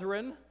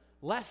 brethren,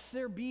 lest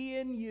there be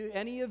in you,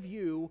 any of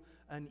you,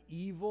 an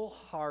evil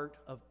heart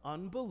of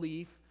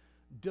unbelief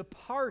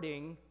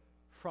departing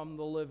from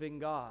the living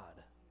God.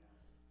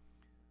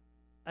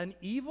 An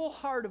evil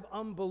heart of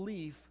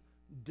unbelief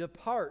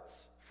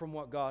departs from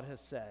what God has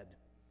said.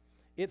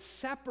 It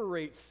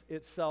separates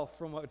itself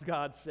from what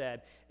God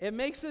said. It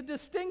makes a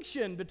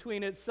distinction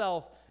between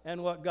itself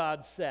and what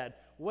God said.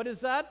 What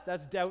is that?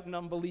 That's doubt and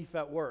unbelief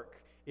at work.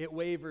 It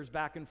wavers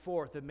back and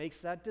forth. It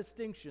makes that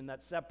distinction,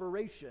 that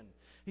separation.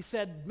 He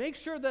said, make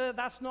sure that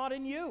that's not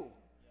in you,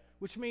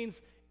 which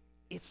means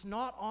it's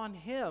not on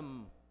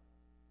him.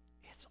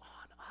 It's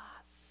on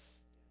us.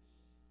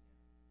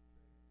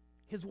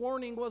 His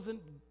warning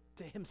wasn't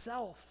to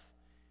himself.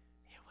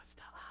 It was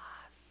to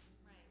us.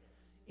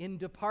 Right. In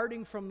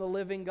departing from the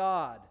living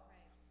God. Right.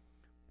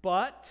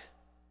 But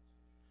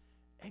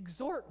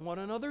exhort one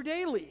another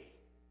daily.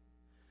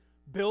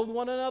 Build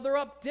one another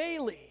up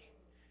daily.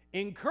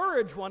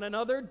 Encourage one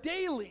another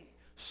daily.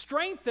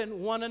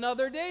 Strengthen one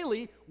another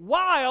daily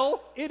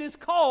while it is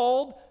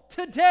called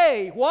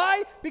today.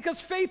 Why? Because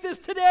faith is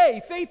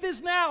today. Faith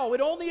is now.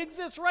 It only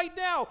exists right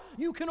now.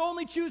 You can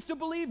only choose to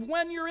believe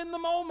when you're in the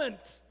moment.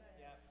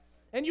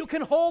 And you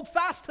can hold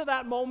fast to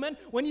that moment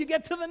when you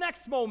get to the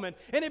next moment.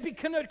 And it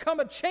can become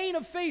a chain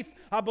of faith.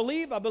 I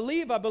believe, I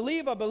believe, I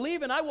believe, I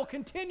believe, and I will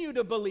continue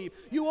to believe.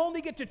 You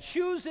only get to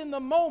choose in the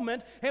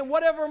moment, and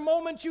whatever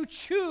moment you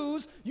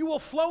choose, you will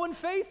flow in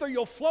faith or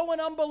you'll flow in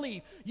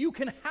unbelief. You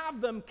can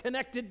have them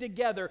connected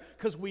together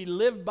because we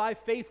live by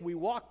faith, we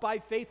walk by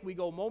faith, we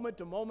go moment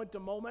to moment to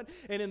moment,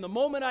 and in the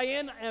moment I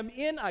am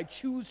in, I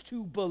choose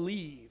to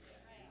believe.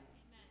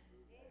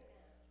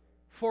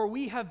 For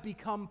we have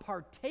become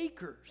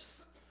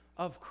partakers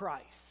of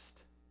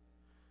Christ.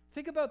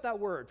 Think about that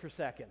word for a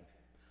second.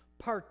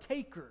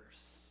 Partakers.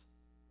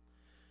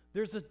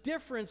 There's a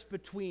difference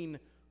between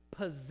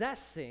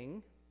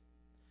possessing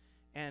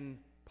and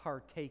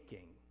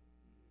partaking.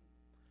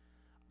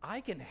 I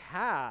can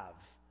have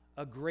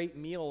a great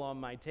meal on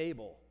my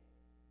table,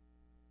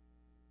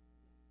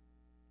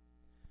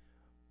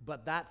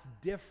 but that's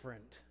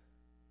different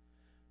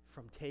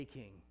from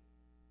taking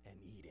and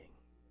eating.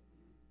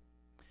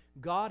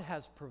 God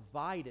has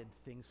provided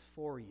things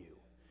for you,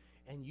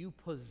 and you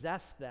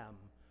possess them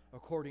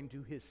according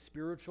to his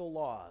spiritual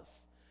laws,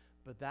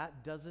 but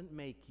that doesn't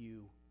make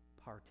you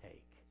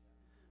partake.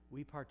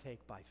 We partake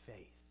by faith.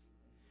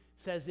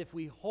 It says, if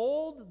we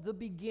hold the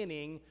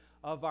beginning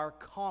of our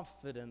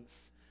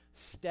confidence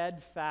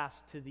steadfast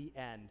to the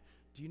end.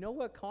 Do you know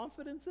what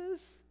confidence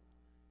is?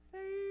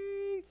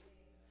 Faith.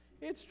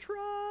 It's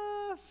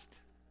trust.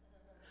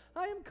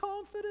 I am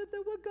confident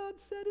that what God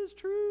said is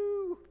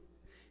true.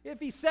 If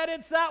he said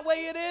it's that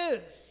way, it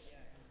is.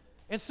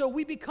 And so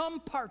we become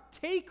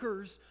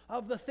partakers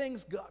of the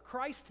things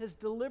Christ has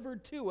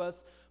delivered to us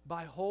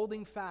by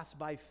holding fast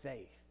by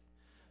faith.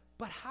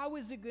 But how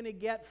is it going to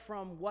get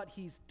from what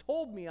he's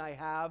told me I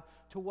have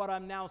to what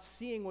I'm now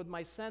seeing with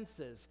my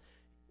senses?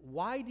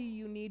 Why do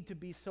you need to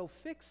be so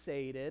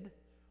fixated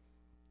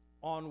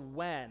on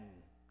when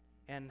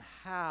and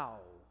how?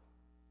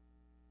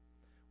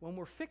 When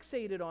we're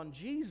fixated on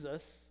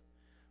Jesus,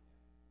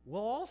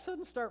 we'll all of a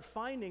sudden start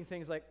finding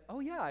things like,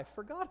 oh yeah, I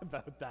forgot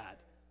about that.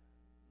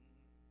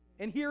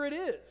 And here it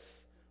is.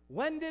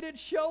 When did it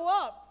show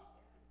up?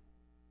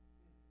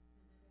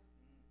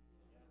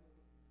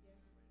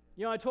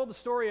 You know, I told the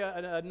story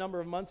a number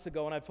of months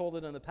ago, and I've told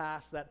it in the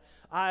past, that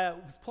I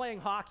was playing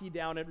hockey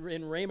down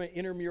in Raymond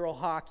intramural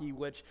hockey,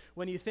 which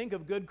when you think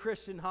of good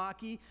Christian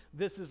hockey,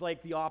 this is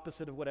like the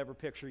opposite of whatever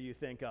picture you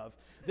think of.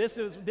 This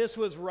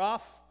was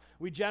rough.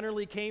 We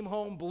generally came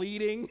home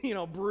bleeding,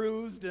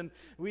 bruised, and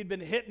we'd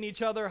been hitting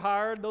each other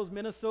hard. Those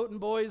Minnesotan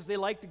boys, they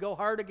like to go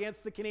hard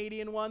against the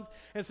Canadian ones.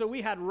 And so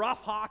we had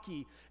rough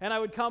hockey. And I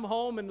would come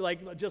home and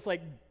just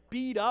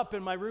beat up,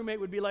 and my roommate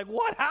would be like,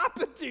 what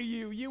happened to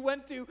you? You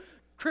went to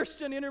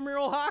Christian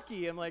intramural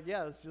hockey. I'm like,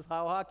 yeah, that's just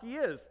how hockey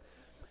is.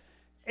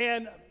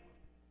 And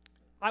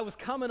I was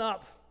coming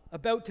up,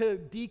 about to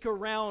deke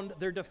around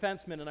their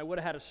defenseman, and I would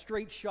have had a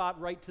straight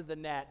shot right to the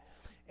net.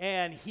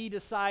 And he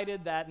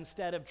decided that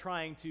instead of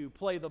trying to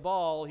play the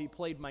ball, he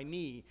played my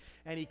knee.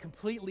 And he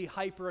completely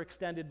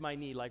hyperextended my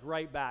knee, like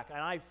right back. And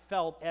I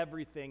felt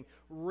everything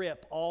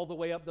rip all the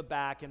way up the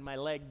back, and my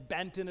leg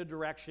bent in a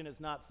direction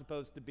it's not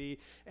supposed to be.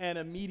 And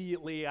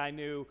immediately I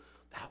knew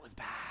that was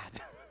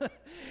bad.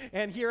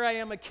 And here I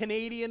am, a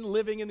Canadian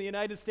living in the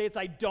United States.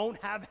 I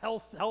don't have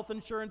health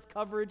insurance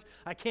coverage.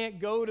 I can't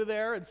go to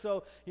there. And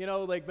so,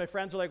 like my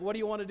friends are like, what do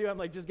you want to do? I'm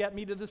like, just get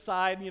me to the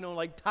side,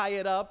 like tie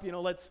it up,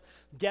 let's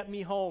get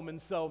me home.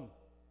 And so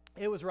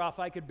it was rough.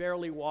 I could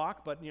barely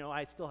walk, but,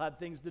 I still had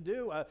things to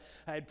do. I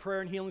had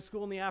prayer and healing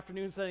school in the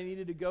afternoons that I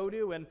needed to go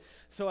to. And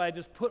so I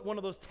just put one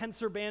of those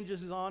tensor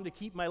bandages on to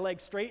keep my leg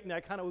straight, and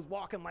I kind of was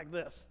walking like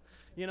this.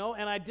 And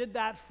I did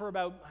that for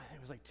about, it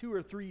was like 2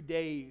 or 3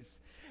 days.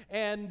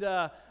 And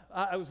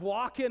I was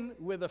walking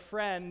with a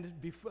friend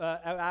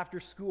after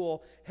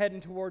school,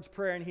 heading towards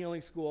prayer and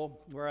healing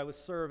school where I was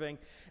serving.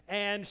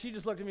 And she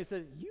just looked at me and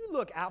said, "You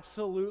look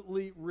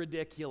absolutely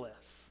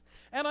ridiculous."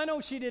 And I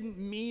know she didn't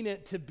mean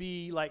it to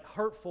be like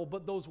hurtful,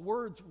 but those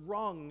words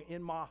rung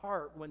in my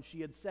heart when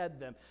she had said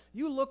them.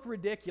 "You look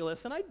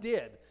ridiculous." And I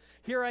did.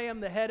 Here I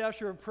am, the head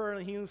usher of prayer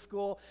and healing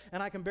school,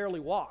 and I can barely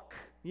walk,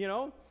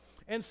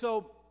 And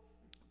so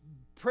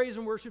praise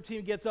and worship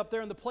team gets up there,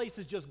 and the place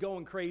is just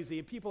going crazy.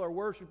 And people are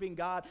worshiping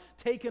God,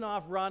 taking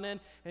off running,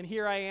 and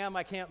here I am,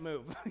 I can't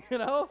move,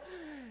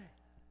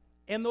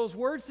 And those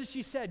words that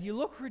she said, "You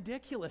look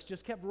ridiculous,"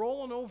 just kept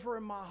rolling over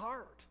in my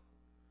heart.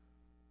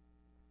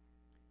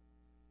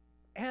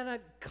 And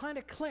it kind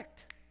of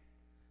clicked.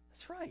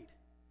 That's right.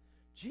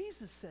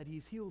 Jesus said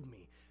he's healed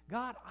me.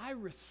 God, I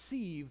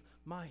receive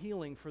my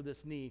healing for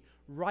this knee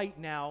right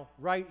now,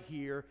 right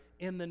here,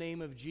 in the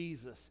name of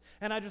Jesus.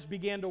 And I just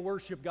began to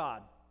worship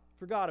God.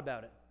 Forgot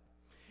about it.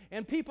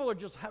 And people are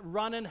just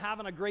running,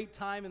 having a great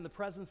time in the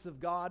presence of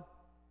God.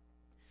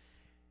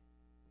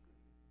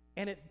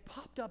 And it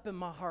popped up in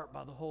my heart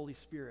by the Holy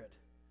Spirit.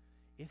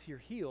 If you're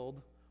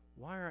healed,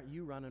 why aren't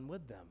you running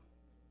with them?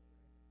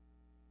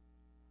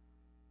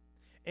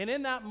 And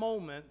in that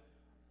moment,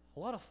 a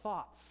lot of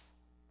thoughts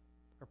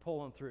are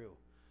pulling through.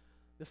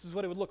 This is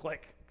what it would look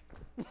like.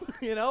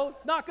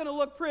 Not going to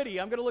look pretty.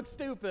 I'm going to look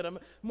stupid. I'm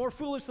more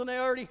foolish than I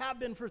already have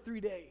been for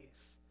 3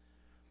 days.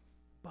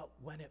 But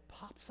when it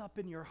pops up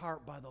in your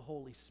heart by the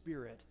Holy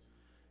Spirit,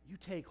 you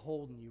take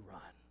hold and you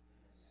run.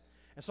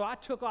 And so I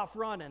took off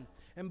running,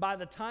 and by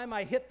the time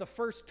I hit the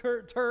first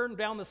turn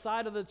down the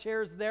side of the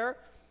chairs there,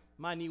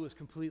 my knee was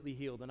completely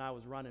healed, and I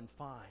was running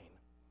fine.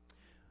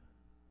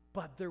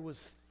 But there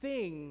was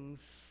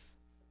things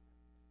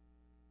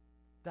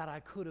that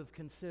I could have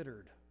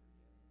considered.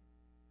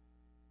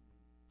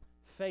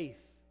 Faith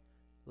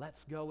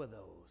lets go of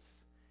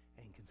those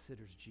and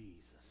considers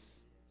Jesus.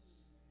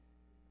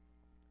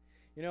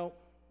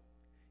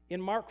 In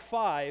Mark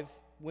 5,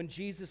 when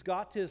Jesus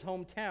got to his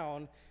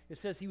hometown, it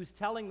says he was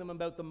telling them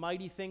about the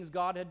mighty things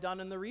God had done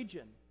in the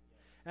region.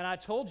 And I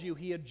told you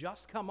he had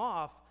just come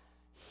off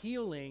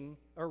healing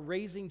or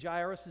raising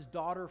Jairus'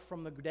 daughter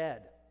from the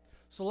dead.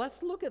 So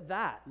let's look at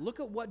that.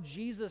 Look at what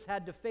Jesus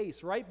had to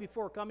face right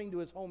before coming to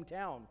his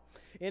hometown.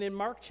 And in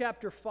Mark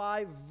chapter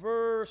 5,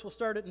 we'll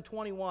start it in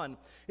 21.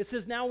 It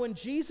says, "Now when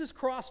Jesus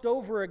crossed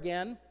over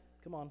again,"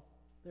 come on.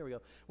 There we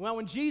go. Well,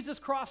 when Jesus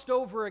crossed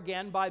over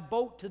again by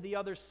boat to the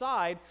other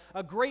side,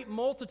 a great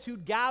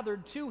multitude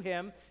gathered to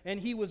him, and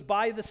he was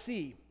by the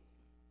sea.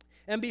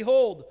 And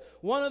behold,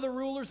 one of the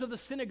rulers of the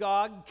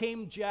synagogue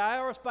came,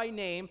 Jairus by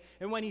name,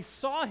 and when he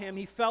saw him,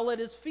 he fell at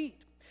his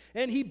feet.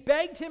 And he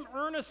begged him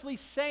earnestly,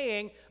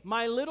 saying,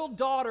 "My little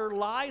daughter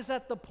lies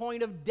at the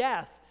point of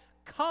death.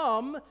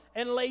 Come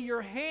and lay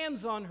your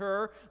hands on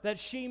her, that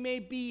she may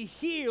be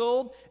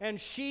healed, and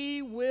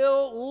she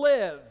will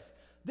live."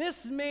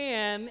 This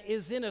man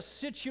is in a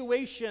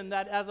situation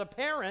that, as a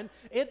parent,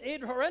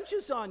 it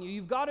wrenches on you.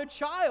 You've got a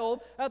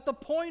child at the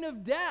point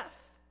of death.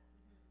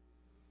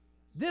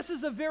 This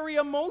is a very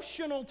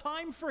emotional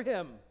time for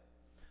him.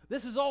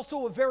 This is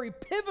also a very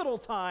pivotal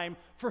time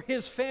for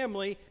his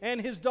family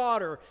and his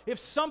daughter. If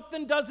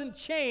something doesn't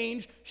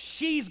change,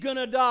 she's going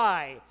to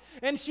die.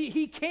 And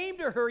he came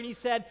to her and he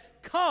said,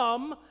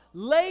 "Come,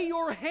 lay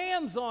your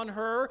hands on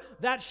her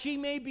that she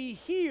may be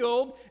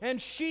healed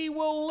and she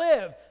will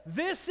live."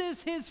 This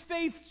is his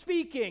faith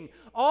speaking.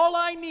 All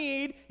I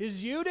need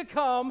is you to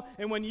come,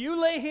 and when you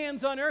lay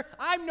hands on her,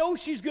 I know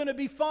she's going to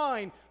be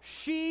fine.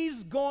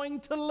 She's going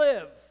to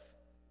live.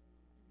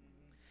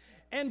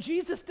 And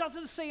Jesus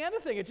doesn't say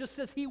anything. It just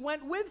says he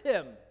went with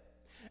him.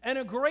 And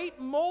a great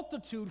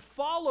multitude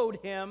followed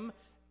him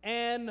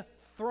and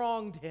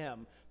thronged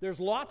him. There's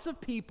lots of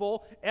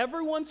people,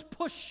 everyone's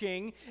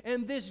pushing,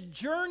 and this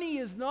journey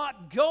is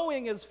not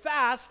going as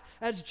fast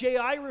as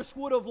Jairus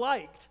would have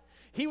liked.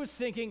 He was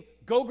thinking,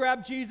 go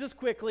grab Jesus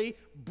quickly,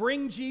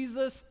 bring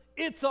Jesus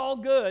It's all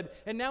good.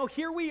 And now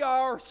here we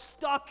are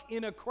stuck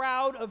in a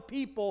crowd of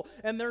people,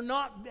 and they're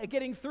not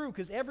getting through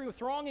because every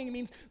thronging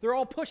means they're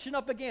all pushing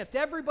up against.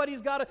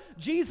 Everybody's got to,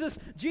 Jesus,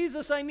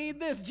 Jesus, I need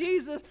this.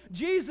 Jesus,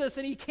 Jesus.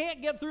 And he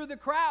can't get through the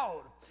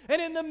crowd.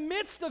 And in the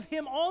midst of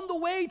him on the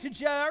way to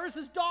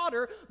Jairus'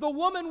 daughter, the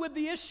woman with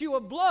the issue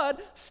of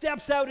blood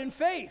steps out in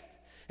faith.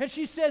 And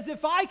she says,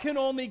 if I can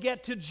only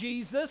get to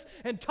Jesus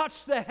and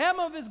touch the hem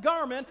of his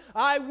garment,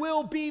 I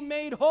will be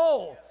made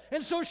whole.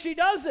 And so she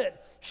does it.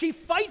 She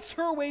fights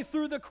her way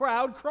through the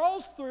crowd,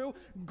 crawls through,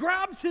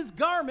 grabs his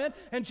garment,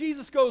 and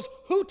Jesus goes,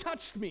 who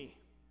touched me?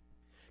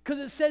 Because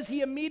it says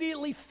he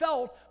immediately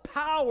felt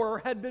power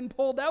had been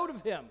pulled out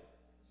of him.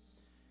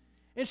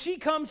 And she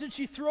comes and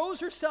she throws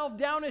herself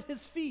down at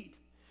his feet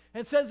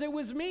and says, it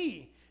was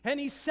me. And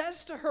he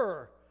says to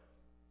her,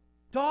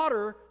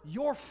 daughter,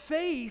 your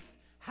faith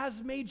has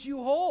made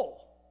you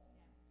whole.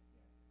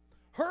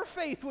 Her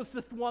faith was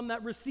the one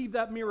that received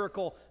that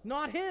miracle,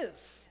 not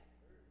his.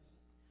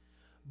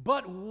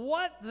 But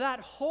what that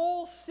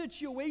whole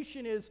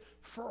situation is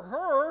for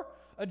her,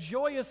 a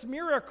joyous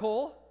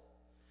miracle,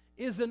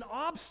 is an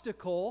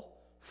obstacle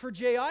for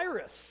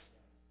Jairus.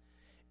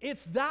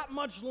 It's that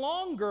much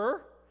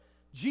longer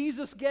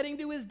Jesus getting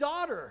to his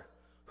daughter,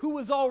 who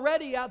was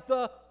already at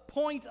the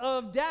point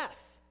of death.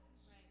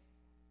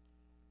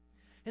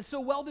 And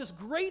so while this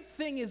great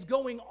thing is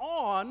going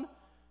on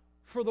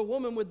for the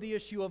woman with the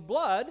issue of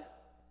blood, it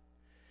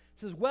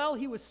says, while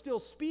he was still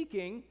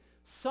speaking,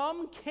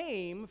 some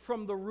came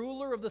from the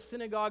ruler of the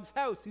synagogue's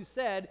house who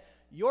said,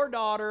 your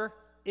daughter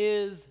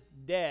is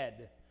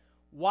dead.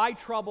 Why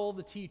trouble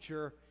the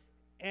teacher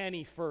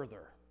any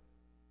further?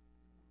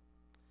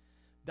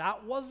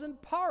 That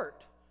wasn't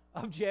part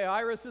of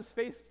Jairus'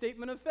 faith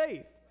statement of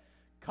faith.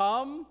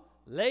 Come,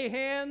 lay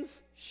hands,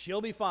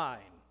 she'll be fine.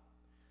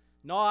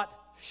 Not,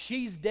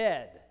 she's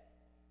dead.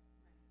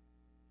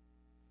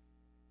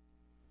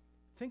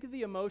 Think of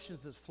the emotions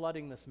that's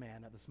flooding this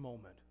man at this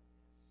moment.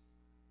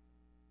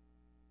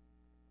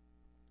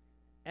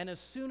 And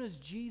as soon as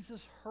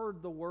Jesus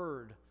heard the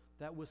word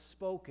that was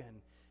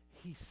spoken,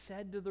 he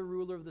said to the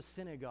ruler of the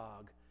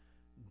synagogue,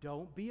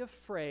 don't be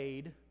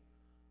afraid,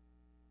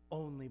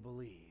 only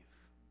believe.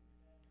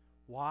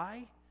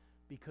 Why?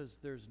 Because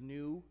there's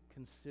new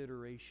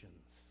considerations.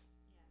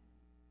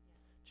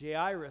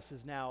 Jairus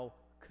is now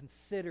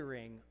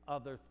considering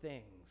other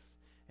things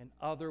and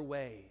other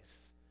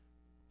ways.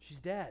 She's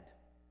dead.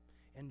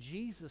 And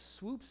Jesus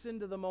swoops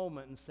into the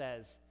moment and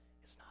says,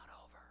 it's not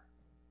over.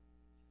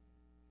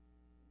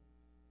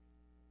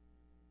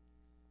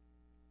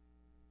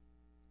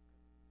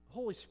 The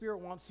Holy Spirit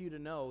wants you to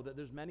know that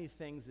there's many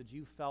things that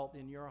you felt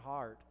in your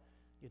heart.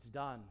 It's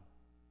done.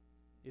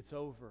 It's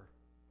over.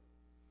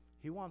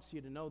 He wants you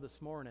to know this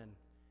morning,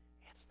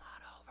 it's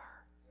not over.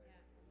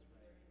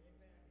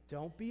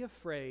 Don't be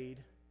afraid,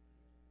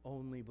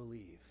 only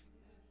believe.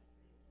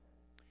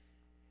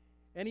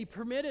 And he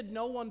permitted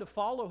no one to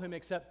follow him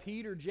except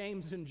Peter,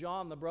 James, and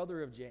John, the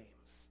brother of James.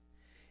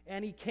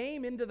 And he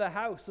came into the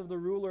house of the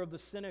ruler of the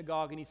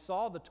synagogue, and he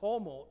saw the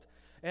tumult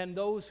and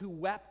those who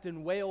wept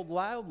and wailed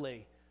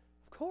loudly.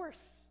 Of course,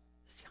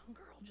 this young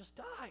girl just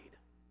died.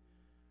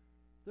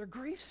 They're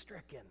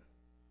grief-stricken.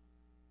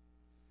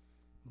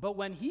 But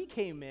when he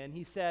came in,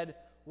 he said,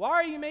 why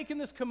are you making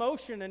this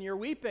commotion and you're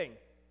weeping?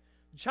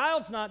 The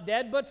child's not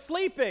dead, but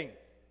sleeping.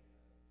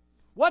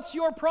 What's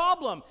your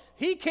problem?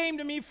 He came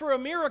to me for a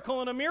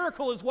miracle, and a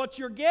miracle is what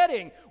you're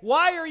getting.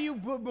 Why are you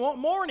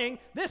mourning?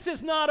 This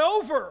is not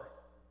over.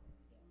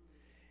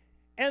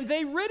 And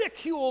they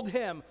ridiculed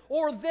him,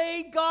 or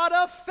they got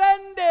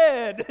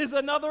offended, is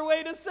another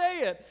way to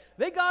say it.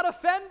 They got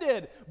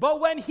offended. But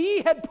when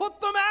he had put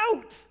them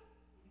out,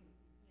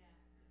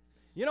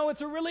 you know,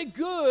 it's a really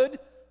good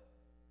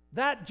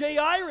that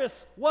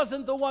Jairus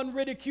wasn't the one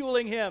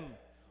ridiculing him,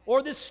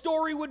 or this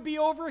story would be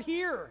over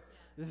here.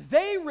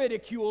 They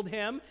ridiculed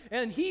him,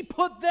 and he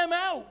put them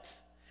out.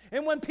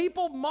 And when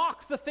people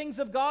mock the things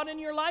of God in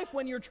your life,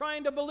 when you're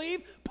trying to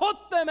believe, put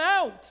them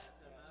out.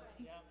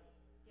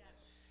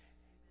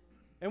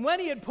 And when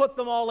he had put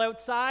them all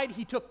outside,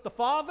 he took the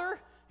father,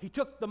 he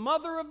took the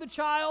mother of the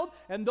child,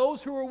 and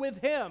those who were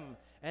with him,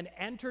 and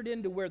entered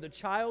into where the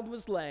child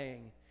was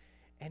laying.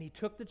 And he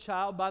took the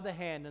child by the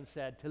hand and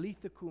said,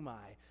 Talitha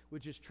kumai,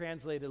 which is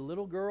translated,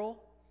 little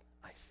girl,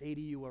 I say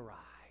to you, arise.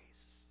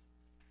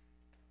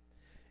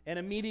 And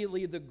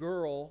immediately the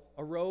girl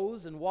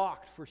arose and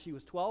walked, for she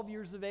was 12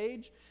 years of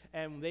age,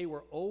 and they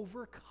were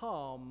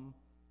overcome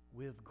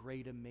with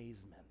great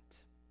amazement.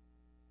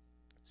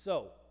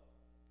 So,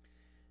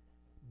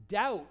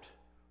 doubt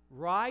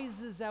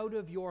rises out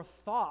of your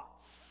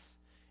thoughts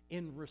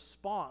in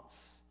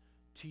response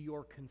to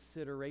your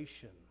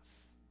considerations.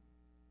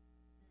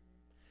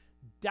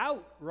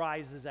 Doubt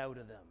rises out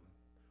of them.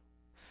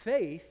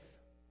 Faith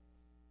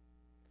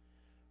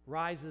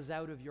rises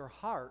out of your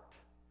heart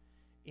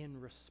in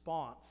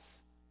response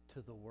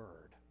to the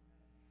Word.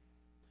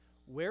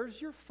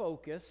 Where's your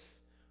focus?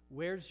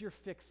 Where's your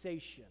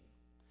fixation?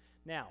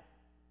 Now,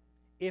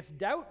 if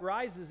doubt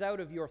rises out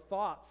of your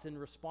thoughts in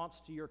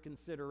response to your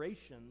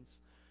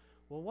considerations,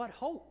 well, what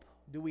hope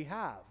do we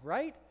have,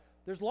 right?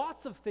 There's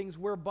lots of things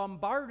we're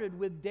bombarded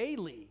with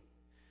daily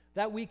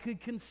that we could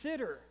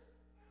consider.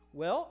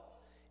 Well,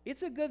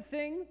 it's a good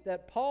thing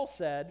that Paul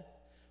said,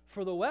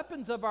 "For the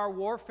weapons of our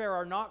warfare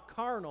are not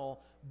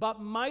carnal, but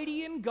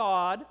mighty in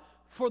God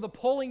for the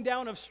pulling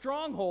down of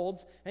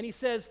strongholds." And he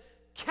says,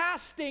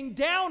 "Casting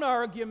down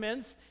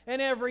arguments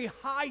and every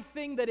high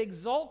thing that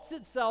exalts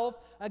itself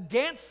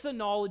against the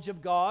knowledge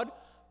of God,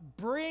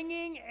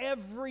 bringing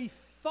every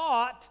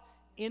thought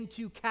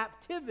into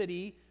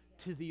captivity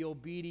to the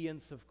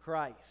obedience of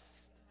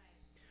Christ."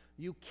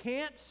 You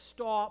can't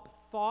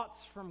stop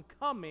thoughts from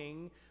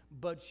coming,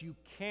 but you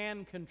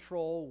can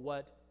control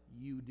what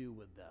you do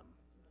with them.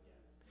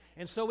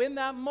 And so in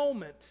that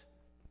moment,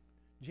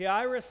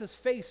 Jairus is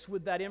faced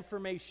with that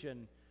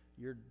information.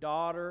 Your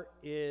daughter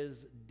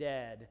is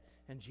dead.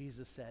 And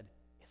Jesus said,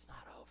 "It's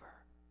not over."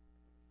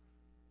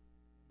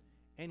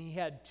 And he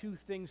had two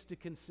things to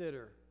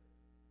consider.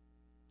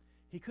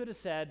 He could have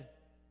said,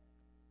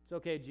 "It's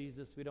okay,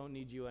 Jesus, we don't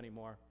need you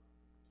anymore."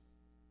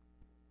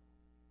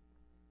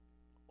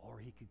 Or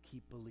he could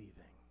keep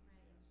believing.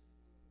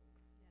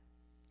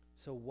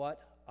 So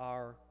what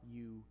are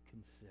you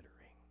considering?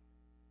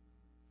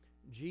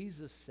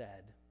 Jesus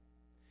said,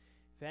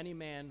 "If any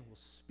man will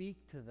speak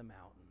to the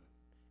mountain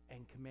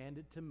and command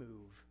it to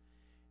move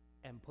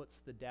and puts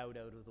the doubt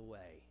out of the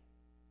way,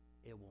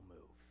 it will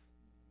move."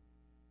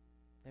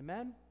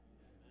 Amen?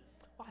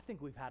 Well, I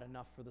think we've had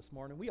enough for this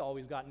morning. We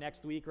always got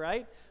next week,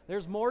 right?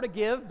 There's more to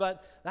give,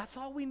 but that's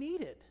all we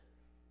needed.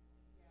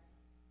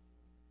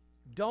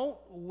 Don't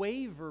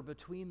waver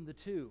between the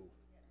two.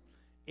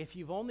 If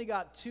you've only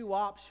got two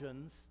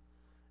options,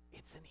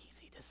 it's an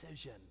easy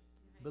decision.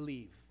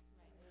 Believe.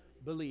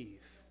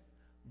 Believe.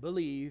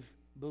 Believe.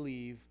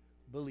 Believe.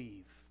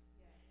 Believe.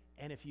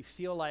 And if you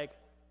feel like,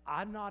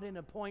 I'm not in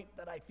a point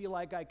that I feel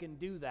like I can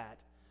do that,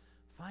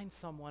 find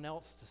someone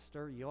else to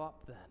stir you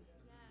up then.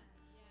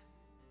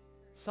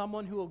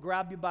 Someone who will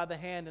grab you by the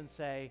hand and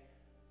say,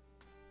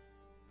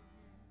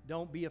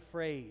 "Don't be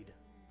afraid,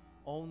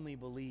 only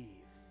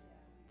believe."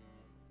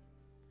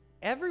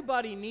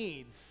 Everybody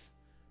needs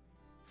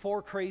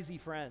 4 crazy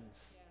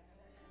friends.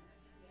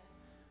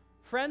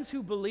 Friends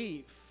who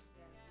believe.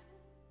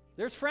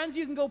 There's friends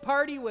you can go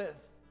party with.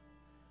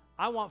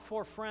 I want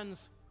 4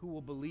 friends who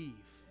will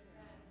believe,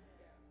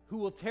 who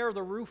will tear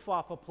the roof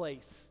off a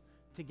place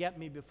to get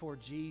me before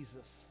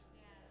Jesus.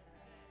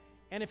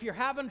 And if you're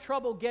having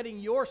trouble getting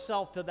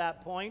yourself to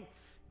that point,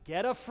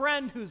 get a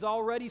friend who's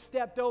already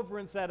stepped over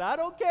and said, "I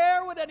don't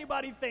care what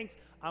anybody thinks,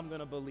 I'm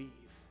going to believe."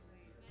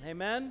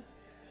 Amen?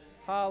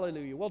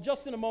 Hallelujah. Well,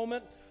 just in a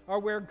moment, our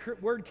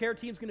Word Care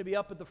team is going to be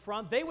up at the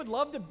front. They would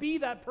love to be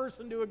that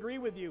person to agree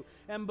with you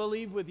and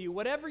believe with you.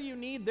 Whatever you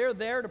need, they're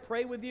there to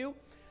pray with you.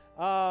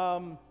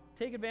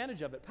 Take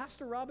advantage of it.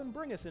 Pastor Robin,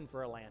 bring us in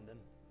for a landing.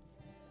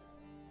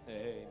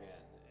 Amen.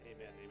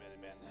 Amen. Amen.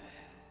 Amen.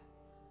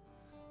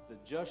 The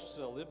just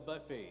shall live by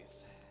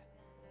faith.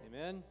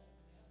 Amen.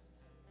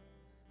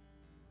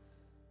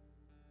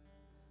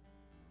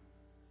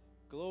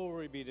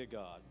 Glory be to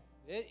God.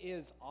 It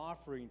is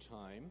offering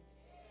time.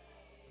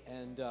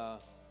 And I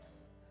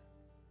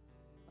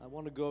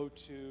want to go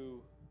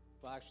to,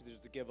 well, actually,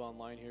 there's the give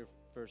online here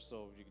first,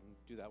 so you can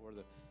do that where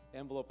the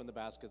envelope in the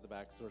basket at the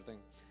back sort of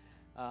thing.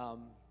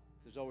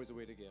 There's always a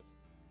way to give.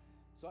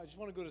 So I just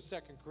want to go to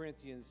 2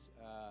 Corinthians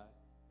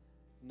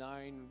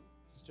 9,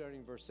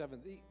 starting verse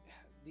 7.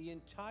 The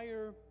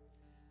entire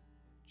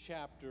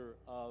chapter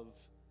of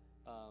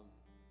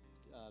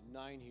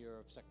 9 here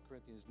of 2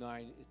 Corinthians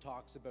 9, it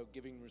talks about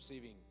giving and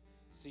receiving,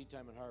 seed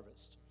time and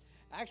harvest.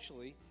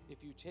 Actually,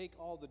 if you take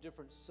all the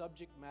different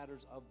subject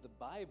matters of the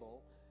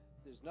Bible,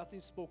 there's nothing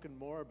spoken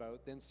more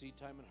about than seed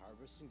time and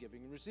harvest and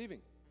giving and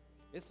receiving.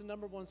 It's the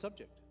number one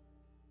subject.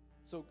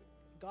 So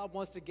God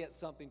wants to get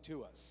something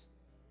to us.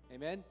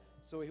 Amen?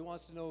 So he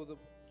wants to know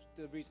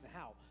the reason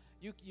how.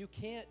 You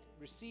can't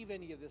receive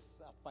any of this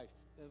stuff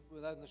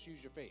unless you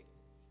use your faith.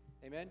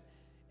 Amen?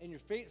 And your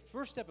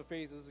first step of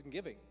faith is in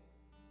giving.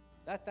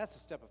 That's a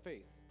step of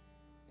faith.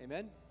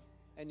 Amen?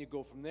 And you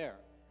go from there.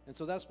 And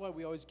so that's why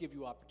we always give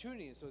you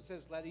opportunity. And so it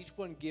says, "Let each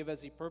one give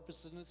as he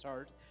purposes in his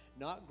heart,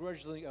 not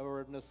grudgingly or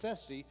of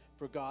necessity,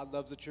 for God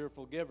loves a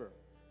cheerful giver."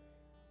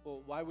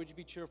 Well, why would you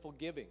be cheerful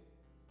giving?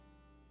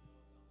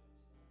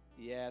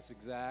 Yes,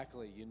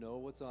 exactly. You know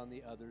what's on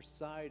the other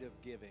side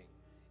of giving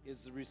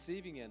is the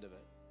receiving end of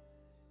it.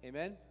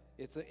 Amen?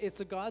 It's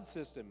a God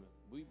system.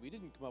 We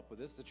didn't come up with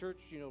this. The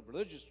church,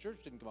 religious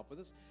church didn't come up with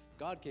this.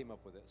 God came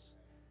up with this.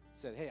 He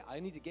said, "Hey, I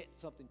need to get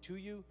something to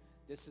you.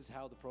 This is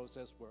how the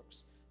process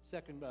works."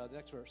 The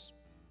next verse.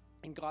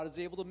 "And God is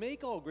able to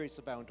make all grace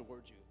abound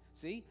towards you."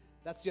 See?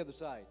 That's the other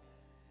side.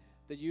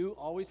 "That you,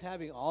 always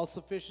having all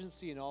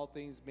sufficiency in all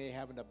things, may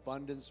have an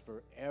abundance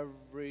for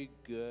every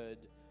good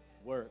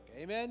work."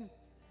 Amen?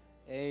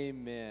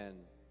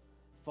 Amen.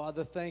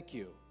 Father, thank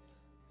you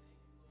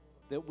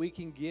that we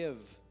can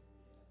give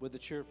with a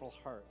cheerful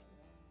heart,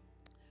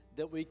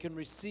 that we can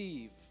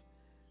receive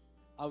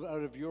out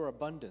of your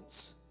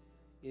abundance.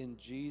 In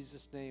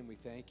Jesus' name, we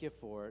thank you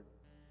for it.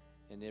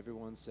 And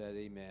everyone said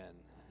amen.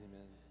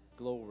 Amen.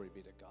 Glory be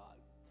to God.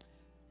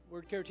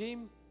 Word Care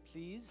team,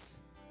 please.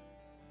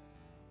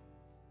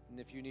 And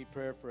if you need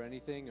prayer for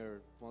anything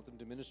or want them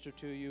to minister to you,